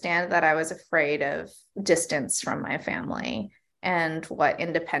understand that I was afraid of distance from my family and what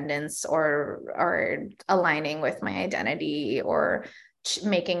independence or aligning with my identity or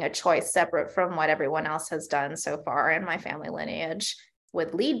making a choice separate from what everyone else has done so far in my family lineage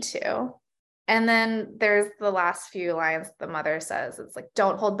would lead to. And then there's the last few lines the mother says. It's like,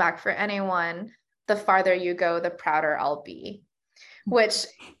 "Don't hold back for anyone. The farther you go, the prouder I'll be," which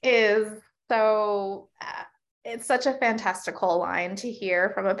is so, it's such a fantastical line to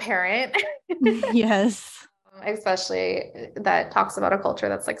hear from a parent. Yes. Especially that talks about a culture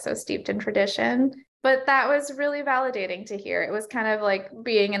that's like so steeped in tradition. But that was really validating to hear. It was kind of like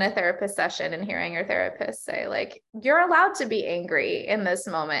being in a therapist session and hearing your therapist say, like, "You're allowed to be angry in this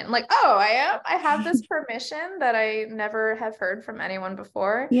moment." I'm like, oh, I am. I have this permission that I never have heard from anyone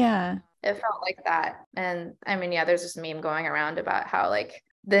before. Yeah. It felt like that. And I mean, yeah, there's this meme going around about how like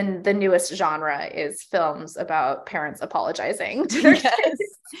the newest genre is films about parents apologizing to their kids.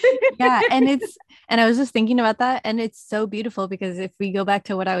 Yeah. And I was just thinking about that, and it's so beautiful because if we go back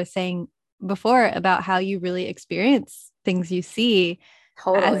to what I was saying before about how you really experience things you see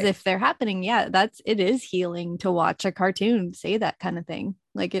as if they're happening. Yeah, it is healing to watch a cartoon say that kind of thing.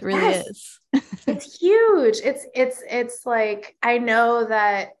 Like it really is. It's huge. It's like, I know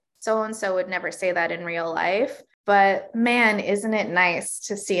that so-and-so would never say that in real life, but man, isn't it nice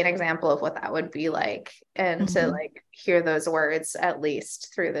to see an example of what that would be like and to like hear those words at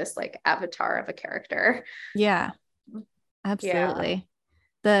least through this like avatar of a character. Yeah, absolutely. Yeah.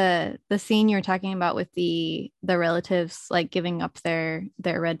 The scene you're talking about with the relatives like giving up their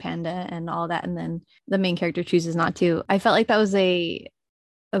red panda and all that, and then the main character chooses not to. I felt like that was a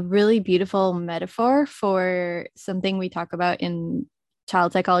really beautiful metaphor for something we talk about in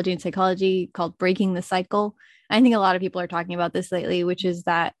child psychology and psychology called breaking the cycle. I think a lot of people are talking about this lately, which is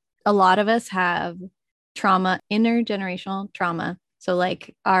that a lot of us have trauma, intergenerational trauma. So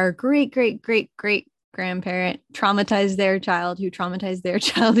like our great grandparent traumatized their child, who traumatized their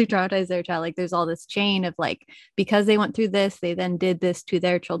child, who traumatized their child. Like there's all this chain of like, because they went through this, they then did this to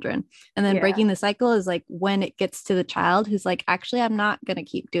their children. And then breaking the cycle is like when it gets to the child who's like, actually, I'm not going to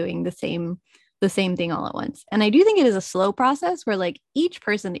keep doing the same thing all at once. And I do think it is a slow process where like each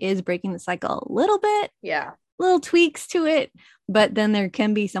person is breaking the cycle a little bit. Yeah. Little tweaks to it. But then there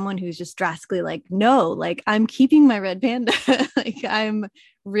can be someone who's just drastically like, no, like I'm keeping my red panda. Like I'm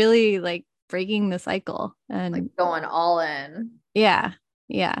really like breaking the cycle and like going all in. Yeah.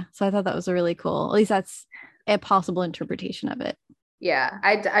 So I thought that was a really cool, at least that's a possible interpretation of it. Yeah,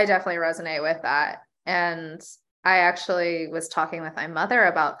 I definitely resonate with that. And I actually was talking with my mother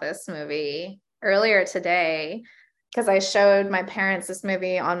about this movie earlier today because I showed my parents this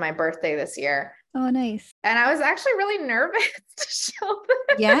movie on my birthday this year. Oh, nice. And I was actually really nervous to show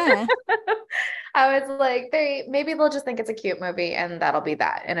them. Yeah. I was like, maybe they'll just think it's a cute movie and that'll be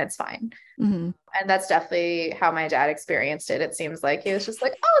that. And it's fine. Mm-hmm. And that's definitely how my dad experienced it. It seems like he was just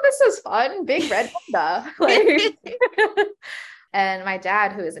like, oh, this is fun. Big red panda. Like, and my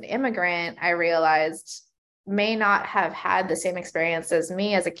dad, who is an immigrant, I realized may not have had the same experience as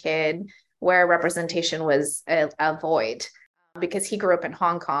me as a kid where representation was a void because he grew up in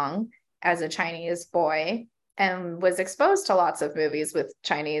Hong Kong as a Chinese boy and was exposed to lots of movies with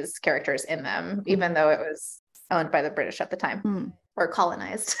Chinese characters in them, even though it was owned by the British at the time or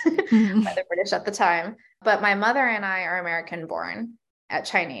colonized by the British at the time. But my mother and I are American born at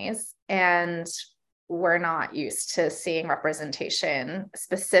Chinese, and we're not used to seeing representation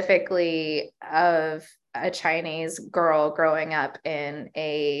specifically of a Chinese girl growing up in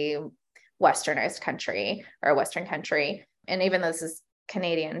a westernized country or a Western country. And even though this is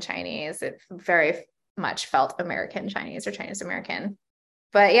Canadian Chinese, it very much felt American Chinese or Chinese American.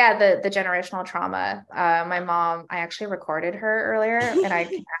 But yeah, the generational trauma. My mom, I actually recorded her earlier and I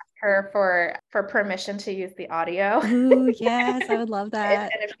asked her for permission to use the audio. Ooh, yes, I would love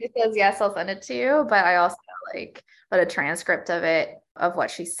that. And if she says yes, I'll send it to you. But I also like put a transcript of it, of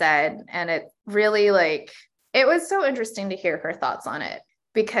what she said. And it really it was so interesting to hear her thoughts on it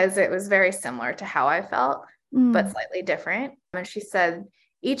because it was very similar to how I felt, but slightly different. And she said,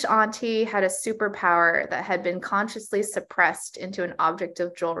 each auntie had a superpower that had been consciously suppressed into an object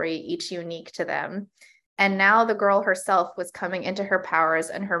of jewelry, each unique to them. And now the girl herself was coming into her powers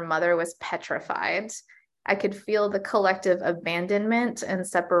and her mother was petrified. I could feel the collective abandonment and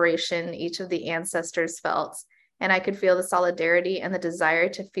separation each of the ancestors felt. And I could feel the solidarity and the desire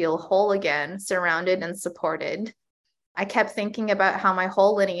to feel whole again, surrounded and supported. I kept thinking about how my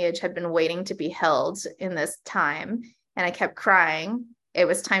whole lineage had been waiting to be held in this time. And I kept crying. It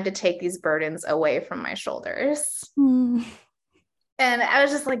was time to take these burdens away from my shoulders. Mm. And I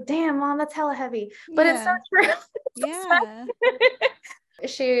was just like, damn, Mom, that's hella heavy. But it's so true. Yeah.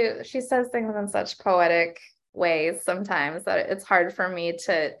 She says things in such poetic ways sometimes that it's hard for me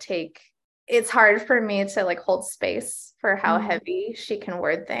to like hold space for how heavy she can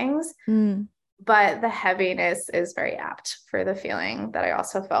word things. But the heaviness is very apt for the feeling that I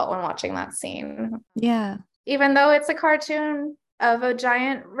also felt when watching that scene. Yeah. Even though it's a cartoon of a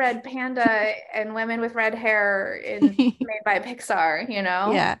giant red panda and women with red hair made by Pixar, you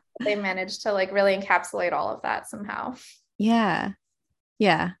know? Yeah. They managed to like really encapsulate all of that somehow. Yeah.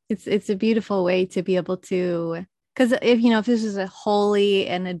 Yeah. It's a beautiful way to be able to, because if this is a wholly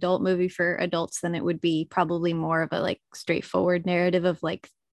an adult movie for adults, then it would be probably more of a like straightforward narrative of like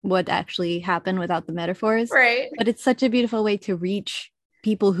what actually happened without the metaphors. Right. But it's such a beautiful way to reach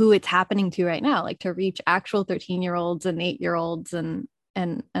people who it's happening to right now, like to reach actual 13-year-olds and 8-year-olds and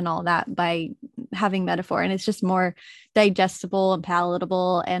all that by having metaphor. And it's just more digestible and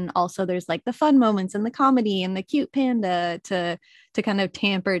palatable. And also there's like the fun moments and the comedy and the cute panda to kind of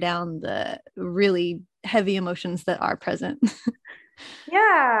tamper down the really heavy emotions that are present.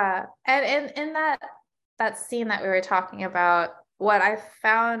 Yeah. And in that scene that we were talking about, what I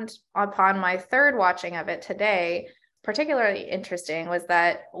found upon my third watching of it today, particularly interesting, was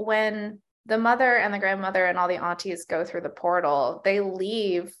that when the mother and the grandmother and all the aunties go through the portal, they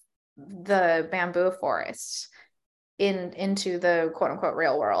leave the bamboo forest into the quote unquote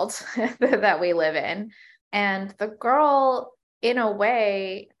real world that we live in. And the girl, in a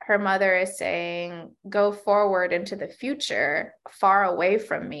way, her mother is saying, go forward into the future, far away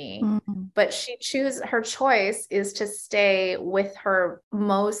from me. Mm-hmm. But her choice is to stay with her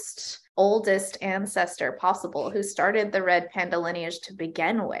most oldest ancestor possible, who started the red panda lineage to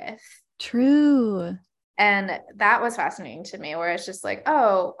begin with. True. And that was fascinating to me, where it's just like,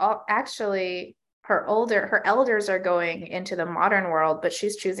 oh, actually her elders are going into the modern world, but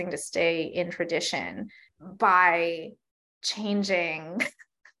she's choosing to stay in tradition by changing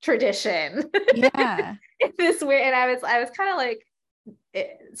tradition. Yeah. This weird, and I was kind of like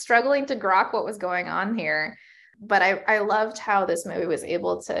struggling to grok what was going on here. But I loved how this movie was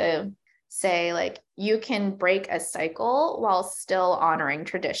able to say, like, you can break a cycle while still honoring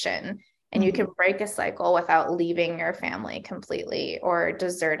tradition. And you can break a cycle without leaving your family completely or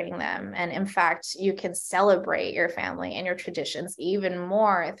deserting them. And in fact, you can celebrate your family and your traditions even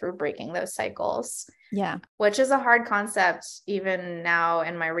more through breaking those cycles. Yeah. Which is a hard concept even now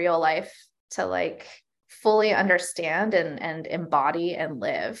in my real life to like fully understand and embody and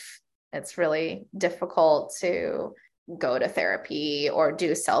live. It's really difficult to go to therapy or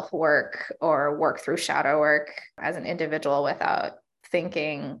do self-work or work through shadow work as an individual without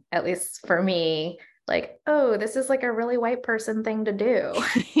thinking, at least for me, like, oh, this is like a really white person thing to do,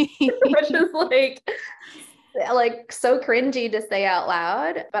 which is like so cringy to say out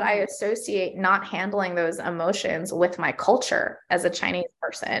loud. But I associate not handling those emotions with my culture as a Chinese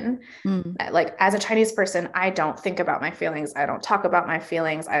person. Like, as a Chinese person, I don't think about my feelings. I don't talk about my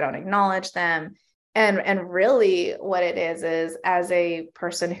feelings. I don't acknowledge them. And really what it is as a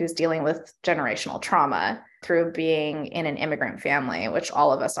person who's dealing with generational trauma through being in an immigrant family, which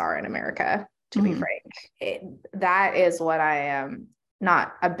all of us are in America, to be frank, that is what I am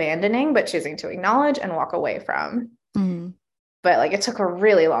not abandoning, but choosing to acknowledge and walk away from. But like, it took a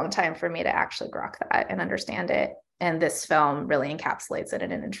really long time for me to actually grok that and understand it. And this film really encapsulates it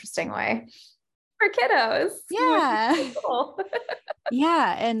in an interesting way for kiddos. Yeah. Cool.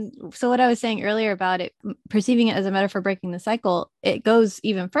 Yeah. And so what I was saying earlier about it, perceiving it as a metaphor breaking the cycle, it goes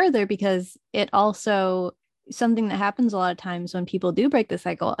even further because it also, something that happens a lot of times when people do break the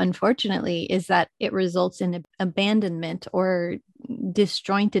cycle, unfortunately, is that it results in abandonment or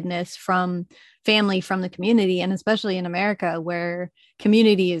disjointedness from family, from the community. And especially in America, where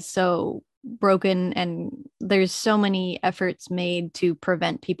community is so broken and there's so many efforts made to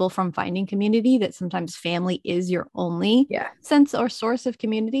prevent people from finding community, that sometimes family is your only sense or source of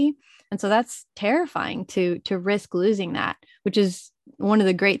community. And so that's terrifying to risk losing that, which is one of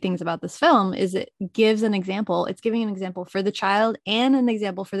the great things about this film, is it gives an example. It's giving an example for the child and an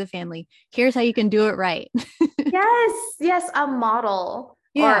example for the family. Here's how you can do it right. Yes, a model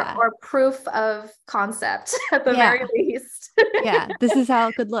or proof of concept at the very least. Yeah, this is how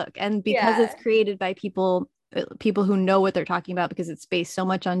it could look. And because Yeah. it's created by people who know what they're talking about, because it's based so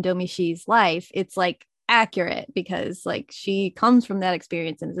much on Domichi's life, it's like accurate because like she comes from that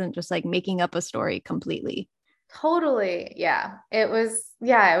experience and isn't just like making up a story completely. Totally. Yeah. It was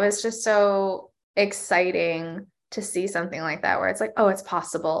just so exciting to see something like that where it's like, oh, it's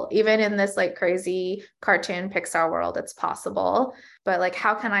possible. Even in this like crazy cartoon Pixar world, it's possible. But like,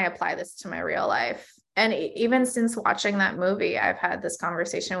 how can I apply this to my real life? And even since watching that movie, I've had this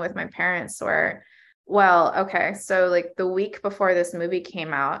conversation with my parents where, well, okay, so like the week before this movie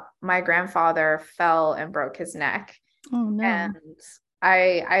came out, my grandfather fell and broke his neck. Oh no. And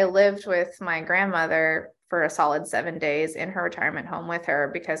I lived with my grandmother for a solid 7 days in her retirement home with her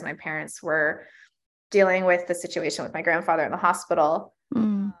because my parents were dealing with the situation with my grandfather in the hospital.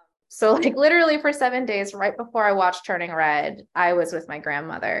 Mm. So like literally for 7 days, right before I watched Turning Red, I was with my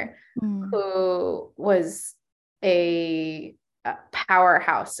grandmother, who was a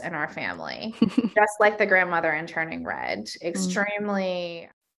powerhouse in our family, just like the grandmother in Turning Red, extremely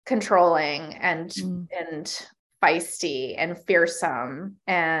controlling and feisty and fearsome,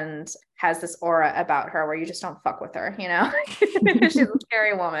 and has this aura about her where you just don't fuck with her, you know. She's a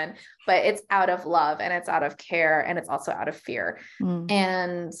scary woman, but it's out of love and it's out of care and it's also out of fear.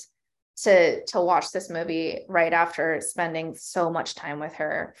 And to watch this movie right after spending so much time with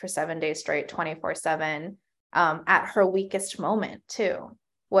her for 7 days straight, 24/7, at her weakest moment too,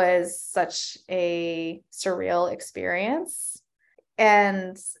 was such a surreal experience.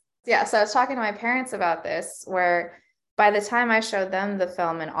 And yeah, so I was talking to my parents about this, where by the time I showed them the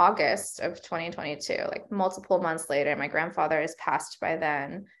film in August of 2022, like multiple months later, my grandfather is passed by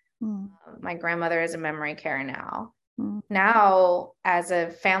then. My grandmother is in memory care now. Now, as a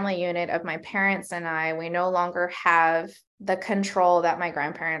family unit of my parents and I, we no longer have the control that my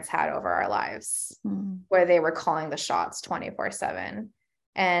grandparents had over our lives, where they were calling the shots 24/7.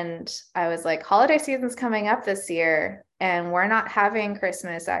 And I was like, holiday season's coming up this year, and we're not having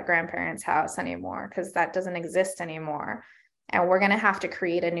Christmas at grandparents' house anymore because that doesn't exist anymore. And we're going to have to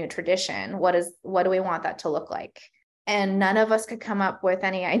create a new tradition. What do we want that to look like? And none of us could come up with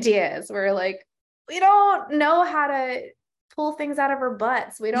any ideas. We're like, we don't know how to pull things out of our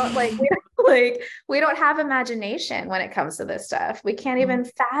butts. We don't we don't have imagination when it comes to this stuff. We can't even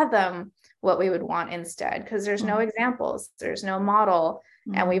fathom what we would want instead because there's no examples, there's no model.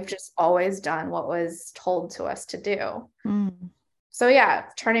 And we've just always done what was told to us to do. So yeah,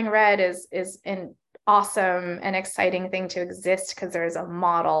 Turning Red is an awesome and exciting thing to exist because there's a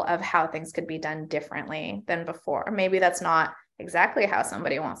model of how things could be done differently than before. Maybe that's not exactly how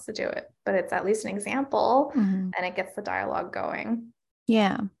somebody wants to do it, but it's at least an example, and it gets the dialogue going.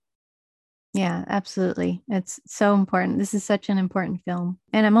 Yeah, absolutely. It's so important. This is such an important film.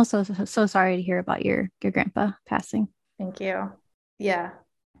 And I'm also so sorry to hear about your grandpa passing. Thank you. Yeah.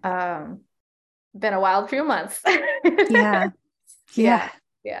 Been a wild few months. Yeah.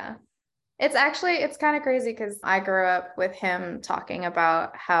 It's kind of crazy because I grew up with him talking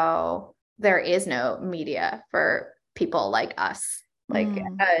about how there is no media for people like us, like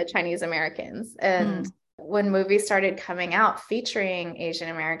Chinese Americans. And when movies started coming out featuring Asian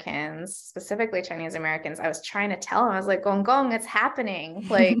Americans, specifically Chinese Americans, I was trying to tell him, I was like, Gong Gong, it's happening.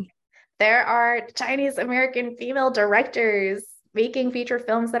 Like there are Chinese American female directors making feature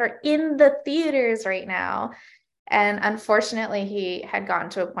films that are in the theaters right now. And unfortunately, he had gotten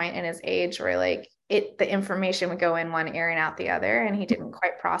to a point in his age where like the information would go in one ear and out the other, and he didn't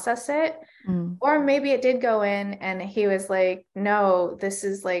quite process it. Or maybe it did go in and he was like, no, this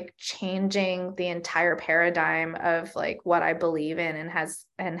is like changing the entire paradigm of like what I believe in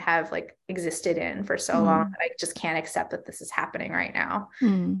and have like existed in for so long that I just can't accept that this is happening right now.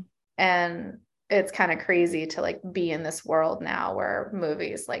 And it's kind of crazy to like be in this world now where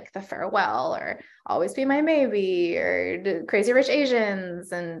movies like The Farewell or Always Be My Maybe or Crazy Rich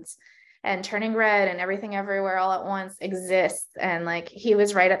Asians and Turning Red and Everything Everywhere All at Once exists. And like he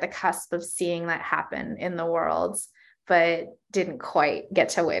was right at the cusp of seeing that happen in the world, but didn't quite get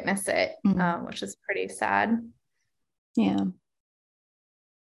to witness it, which is pretty sad. Yeah.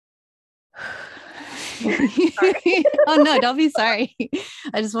 Oh no, don't be sorry.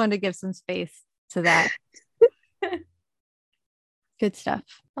 I just wanted to give some space to that. Good stuff.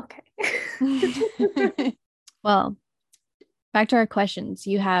 Okay. Well, back to our questions.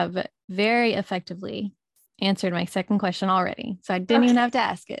 You have very effectively answered my second question already, so I didn't even have to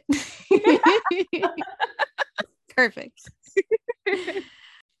ask it. Perfect.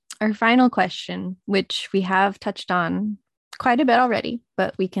 Our final question, which we have touched on quite a bit already,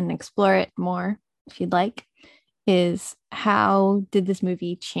 but we can explore it more if you'd like, is how did this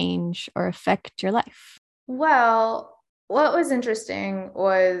movie change or affect your life? Well, what was interesting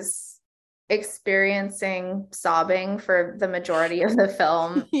was experiencing sobbing for the majority of the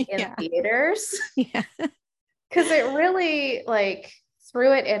film in theaters. Yeah. Because it really like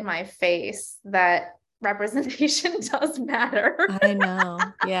threw it in my face that representation does matter. I know.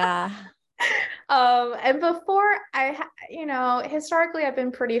 Yeah. And before historically I've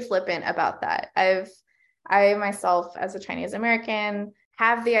been pretty flippant about that. I myself as a Chinese American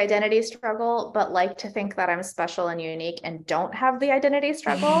have the identity struggle, but like to think that I'm special and unique and don't have the identity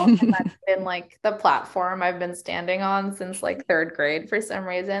struggle. And that's been like the platform I've been standing on since like third grade for some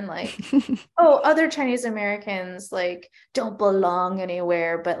reason. Like, oh, other Chinese Americans like don't belong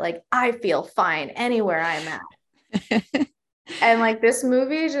anywhere, but like I feel fine anywhere I'm at. And like this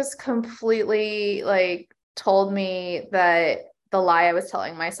movie just completely like told me that the lie I was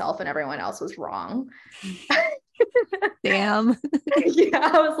telling myself and everyone else was wrong. Damn. Yeah,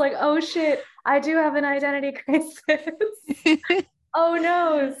 I was like, oh shit, I do have an identity crisis. Oh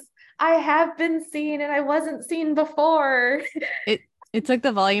no, I have been seen and I wasn't seen before. It took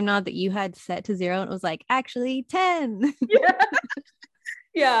the volume knob that you had set to 0 and it was like, actually 10. Yeah.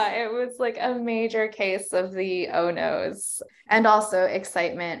 Yeah, it was like a major case of the oh no's and also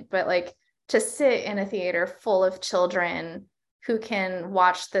excitement. But like to sit in a theater full of children who can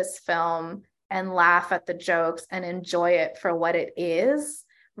watch this film and laugh at the jokes and enjoy it for what it is,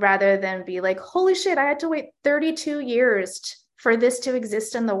 rather than be like, holy shit, I had to wait 32 years for this to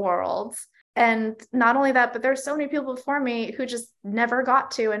exist in the world. And not only that, but there's so many people before me who just never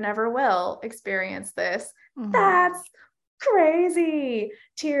got to and never will experience this. Mm-hmm. That's crazy.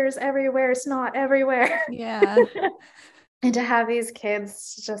 Tears everywhere, snot everywhere. Yeah. And to have these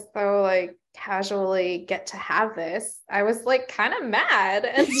kids just so like casually get to have this, I was like kind of mad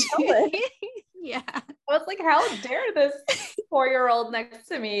and jealous. Yeah. I was like, how dare this 4-year-old next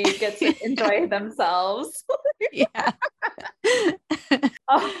to me get to enjoy themselves? Yeah.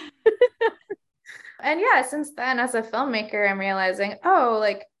 And yeah, since then, as a filmmaker, I'm realizing, oh,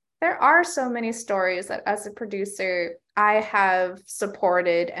 like there are so many stories that as a producer, I have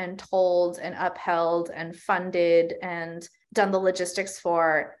supported and told and upheld and funded and done the logistics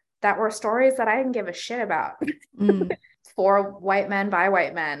for, that were stories that I didn't give a shit about. For white men by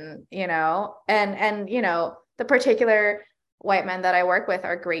white men, you know, and you know, the particular white men that I work with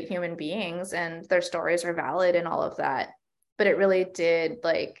are great human beings and their stories are valid and all of that. But it really did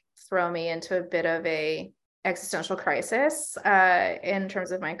like throw me into a bit of a existential crisis in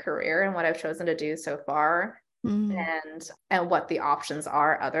terms of my career and what I've chosen to do so far, and what the options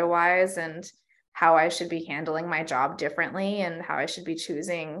are otherwise, and how I should be handling my job differently, and how I should be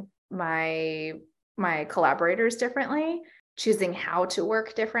choosing my collaborators differently, choosing how to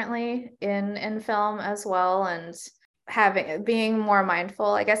work differently in film as well, and being more mindful,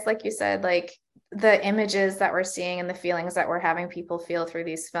 I guess, like you said, like the images that we're seeing and the feelings that we're having people feel through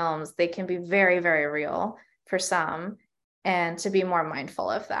these films, they can be very, very real for some, and to be more mindful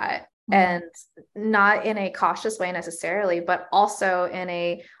of that. And not in a cautious way necessarily, but also in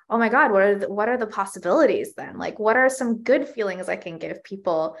a, oh my God, what are the possibilities then? Like, what are some good feelings I can give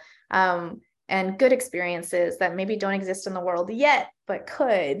people, and good experiences that maybe don't exist in the world yet, but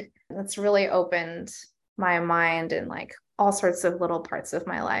could. That's really opened my mind in like all sorts of little parts of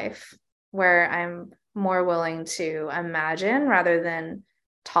my life where I'm more willing to imagine rather than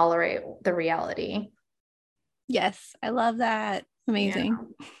tolerate the reality. Yes, I love that. Amazing.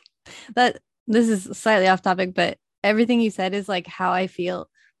 Yeah. That this is slightly off topic, but everything you said is like how I feel.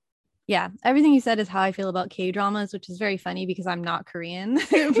 Yeah, everything you said is how I feel about K-dramas, which is very funny because I'm not Korean.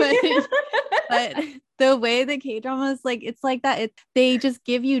 But the way the K-dramas, like, it's like that. They just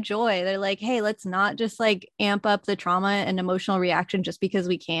give you joy. They're like, hey, let's not just like amp up the trauma and emotional reaction just because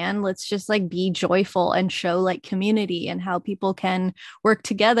we can. Let's just like be joyful and show like community and how people can work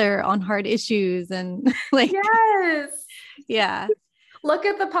together on hard issues. And like, yes. Yeah. Look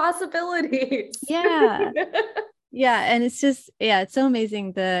at the possibilities. Yeah. Yeah. And it's just, yeah, it's so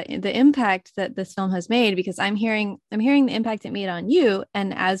amazing the impact that this film has made, because I'm hearing the impact it made on you.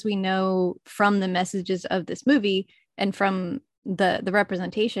 And as we know from the messages of this movie and from the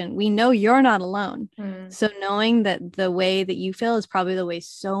representation, we know you're not alone. So knowing that the way that you feel is probably the way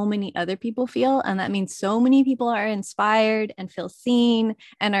so many other people feel, and that means so many people are inspired and feel seen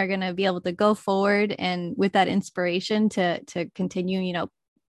and are going to be able to go forward and with that inspiration to continue, you know,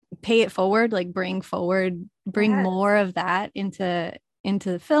 pay it forward, like bring yes. more of that into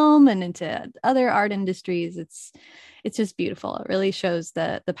film and into other art industries. It's just beautiful. It really shows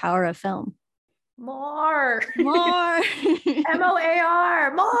the power of film. more. More.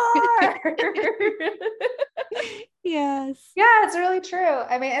 MOAR, more. Yes. Yeah, it's really true.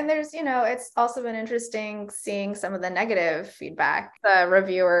 I mean, and there's, it's also been interesting seeing some of the negative feedback. The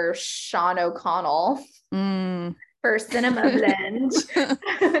reviewer, Sean O'Connell, for Cinema Blend,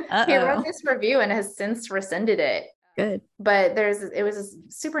 he wrote this review and has since rescinded it. Good. But it was a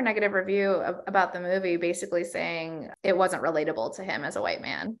super negative review about the movie, basically saying it wasn't relatable to him as a white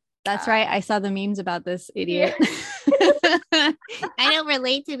man. That's right. I saw the memes about this idiot. Yeah. I don't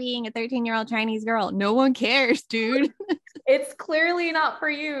relate to being a 13-year-old Chinese girl. No one cares, dude. It's clearly not for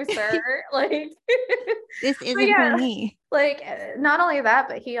you, sir. Like, this isn't for me. Like, not only that,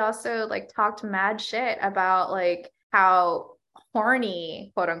 but he also like talked mad shit about like how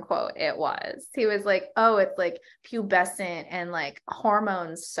horny, quote unquote, it was. He was like, oh, it's like pubescent and like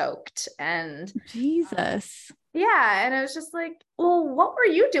hormones soaked and Jesus. Yeah. And it was just like, well, what were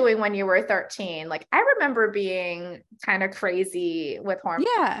you doing when you were 13? Like, I remember being kind of crazy with hormones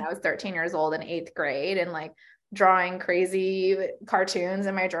when I was 13 years old in 8th grade and like drawing crazy cartoons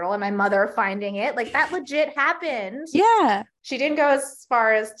in my journal and my mother finding it. Like, that legit happened. Yeah. She didn't go as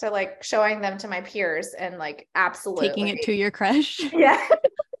far as to like showing them to my peers and like absolutely taking it to your crush. Yeah.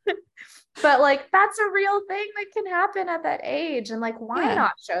 But like, that's a real thing that can happen at that age. And like, why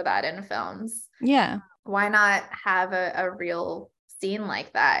not show that in films? Yeah. Why not have a real scene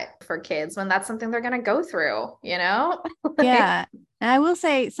like that for kids when that's something they're going to go through, Like, yeah. And I will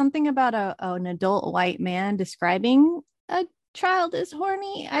say something about an adult white man describing a child as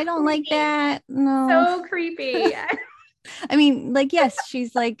horny. I don't like that. No. So creepy. I mean, like, yes,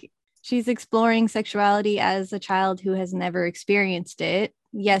 she's exploring sexuality as a child who has never experienced it.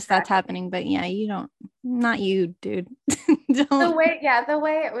 Yes, that's happening, but yeah, not you, dude. The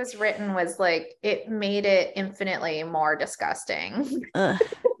way it was written was like, it made it infinitely more disgusting.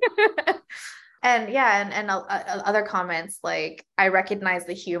 And other comments like, I recognize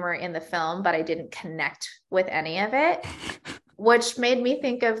the humor in the film, but I didn't connect with any of it, which made me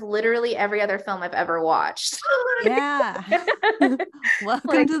think of literally every other film I've ever watched. Yeah.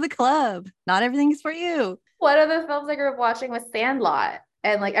 Welcome to the club. Not everything's for you. One of the films I grew up watching was Sandlot.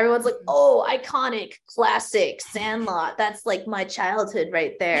 And like, everyone's like, oh, iconic, classic Sandlot. That's like my childhood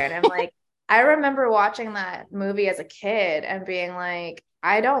right there. And I'm like, I remember watching that movie as a kid and being like,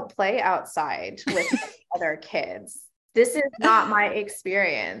 I don't play outside with other kids. This is not my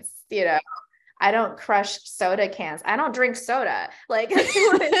experience. I don't crush soda cans. I don't drink soda. Like,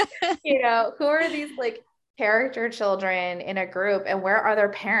 who are these like character children in a group and where are their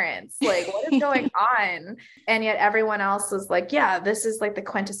parents? Like, what is going on? And yet everyone else was like, yeah, this is like the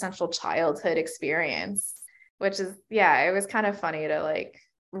quintessential childhood experience, which is, it was kind of funny to like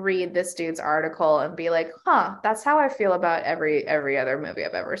read this dude's article and be like, that's how I feel about every other movie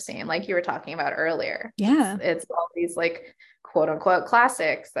I've ever seen. Like you were talking about earlier. Yeah. It's all these like quote unquote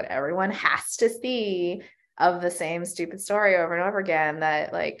classics that everyone has to see of the same stupid story over and over again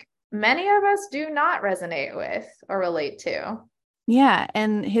that like many of us do not resonate with or relate to. Yeah.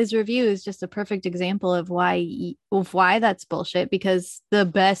 And his review is just a perfect example of why that's bullshit, because the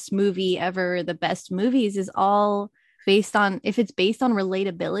best movie ever, the best movies is all based on, if it's based on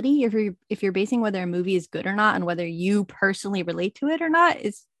relatability, if you're basing whether a movie is good or not and whether you personally relate to it or not,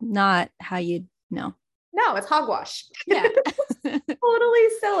 it's not how you know. No, it's hogwash. Yeah. Totally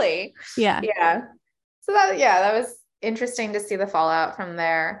silly. Yeah. Yeah. So that was interesting to see the fallout from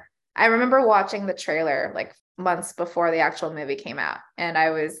there. I remember watching the trailer like months before the actual movie came out. And I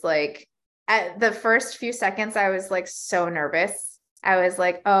was like, at the first few seconds, I was like so nervous. I was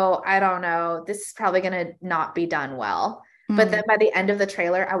like, oh, I don't know. This is probably going to not be done well. But then by the end of the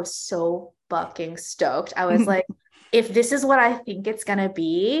trailer, I was so fucking stoked. I was like, if this is what I think it's going to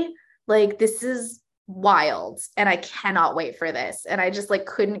be, like, this is wild and I cannot wait for this. And I just like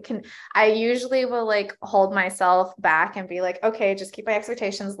I usually will like hold myself back and be like, okay, just keep my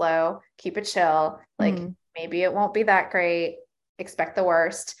expectations low, keep it chill. Like maybe it won't be that great, expect the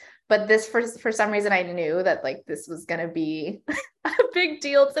worst. But this for some reason I knew that like this was gonna be a big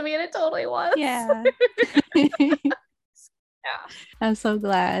deal to me, and it totally was. Yeah. Yeah. I'm so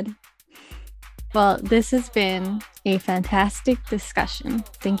glad. Well, this has been a fantastic discussion.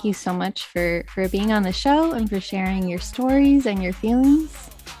 Thank you so much for being on the show and for sharing your stories and your feelings.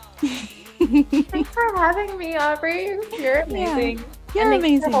 Thanks for having me, Aubrey. You're amazing. Yeah. You're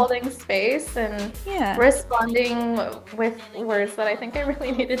amazing. For holding space and responding with words that I think I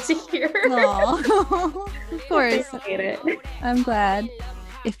really needed to hear. Of course. Appreciate it. I'm glad.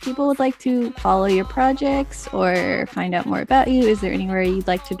 If people would like to follow your projects or find out more about you, is there anywhere you'd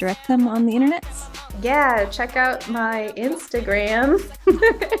like to direct them on the internet? Yeah, check out my Instagram,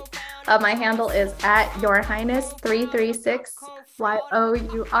 My handle is at Your Highness 336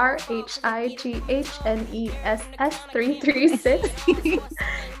 YOURHIGHNESS 336.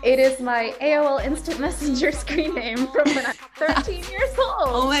 It is my AOL Instant Messenger screen name from when I was 13 years old.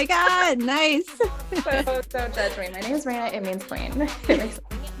 Oh my God, nice. So don't judge me. My name is Raina. It means queen. It makes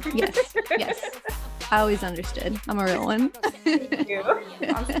sense. Yes. I always understood. I'm a real one. Thank you.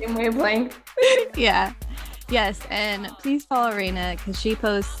 On the same wavelength. Yeah. Yes, and please follow Raina because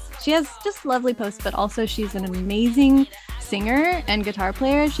she has just lovely posts, but also she's an amazing singer and guitar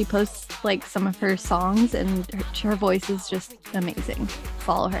player. She posts like some of her songs and her voice is just amazing.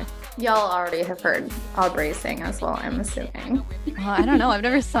 Follow her. Y'all already have heard Aubrey sing as well, I'm assuming. Well, I don't know. I've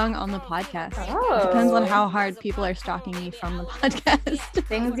never sung on the podcast. Oh. Depends on how hard people are stalking me from the podcast.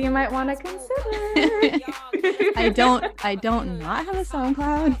 Things you might want to consider. I don't not have a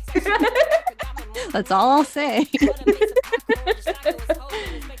SoundCloud. That's all I'll say.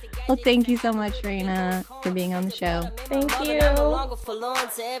 Well, thank you so much, Raina, for being on the show. Thank you.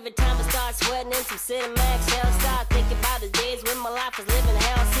 Every time I start sweating into Cinemax, hell, start thinking about the days when my life was living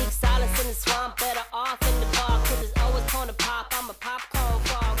hell. Seek silence in the swamp, better off in the park. Cause it's always corn to pop, I'm a popcorn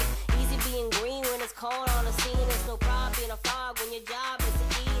frog. Easy being green when it's cold on the scene. It's no problem being a frog when your job is to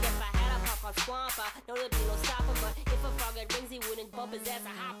eat. If I had a popcorn swamp, I know there'd be no stopping. But if a frog had rings, he wouldn't bump his ass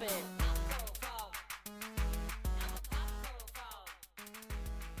a hopping.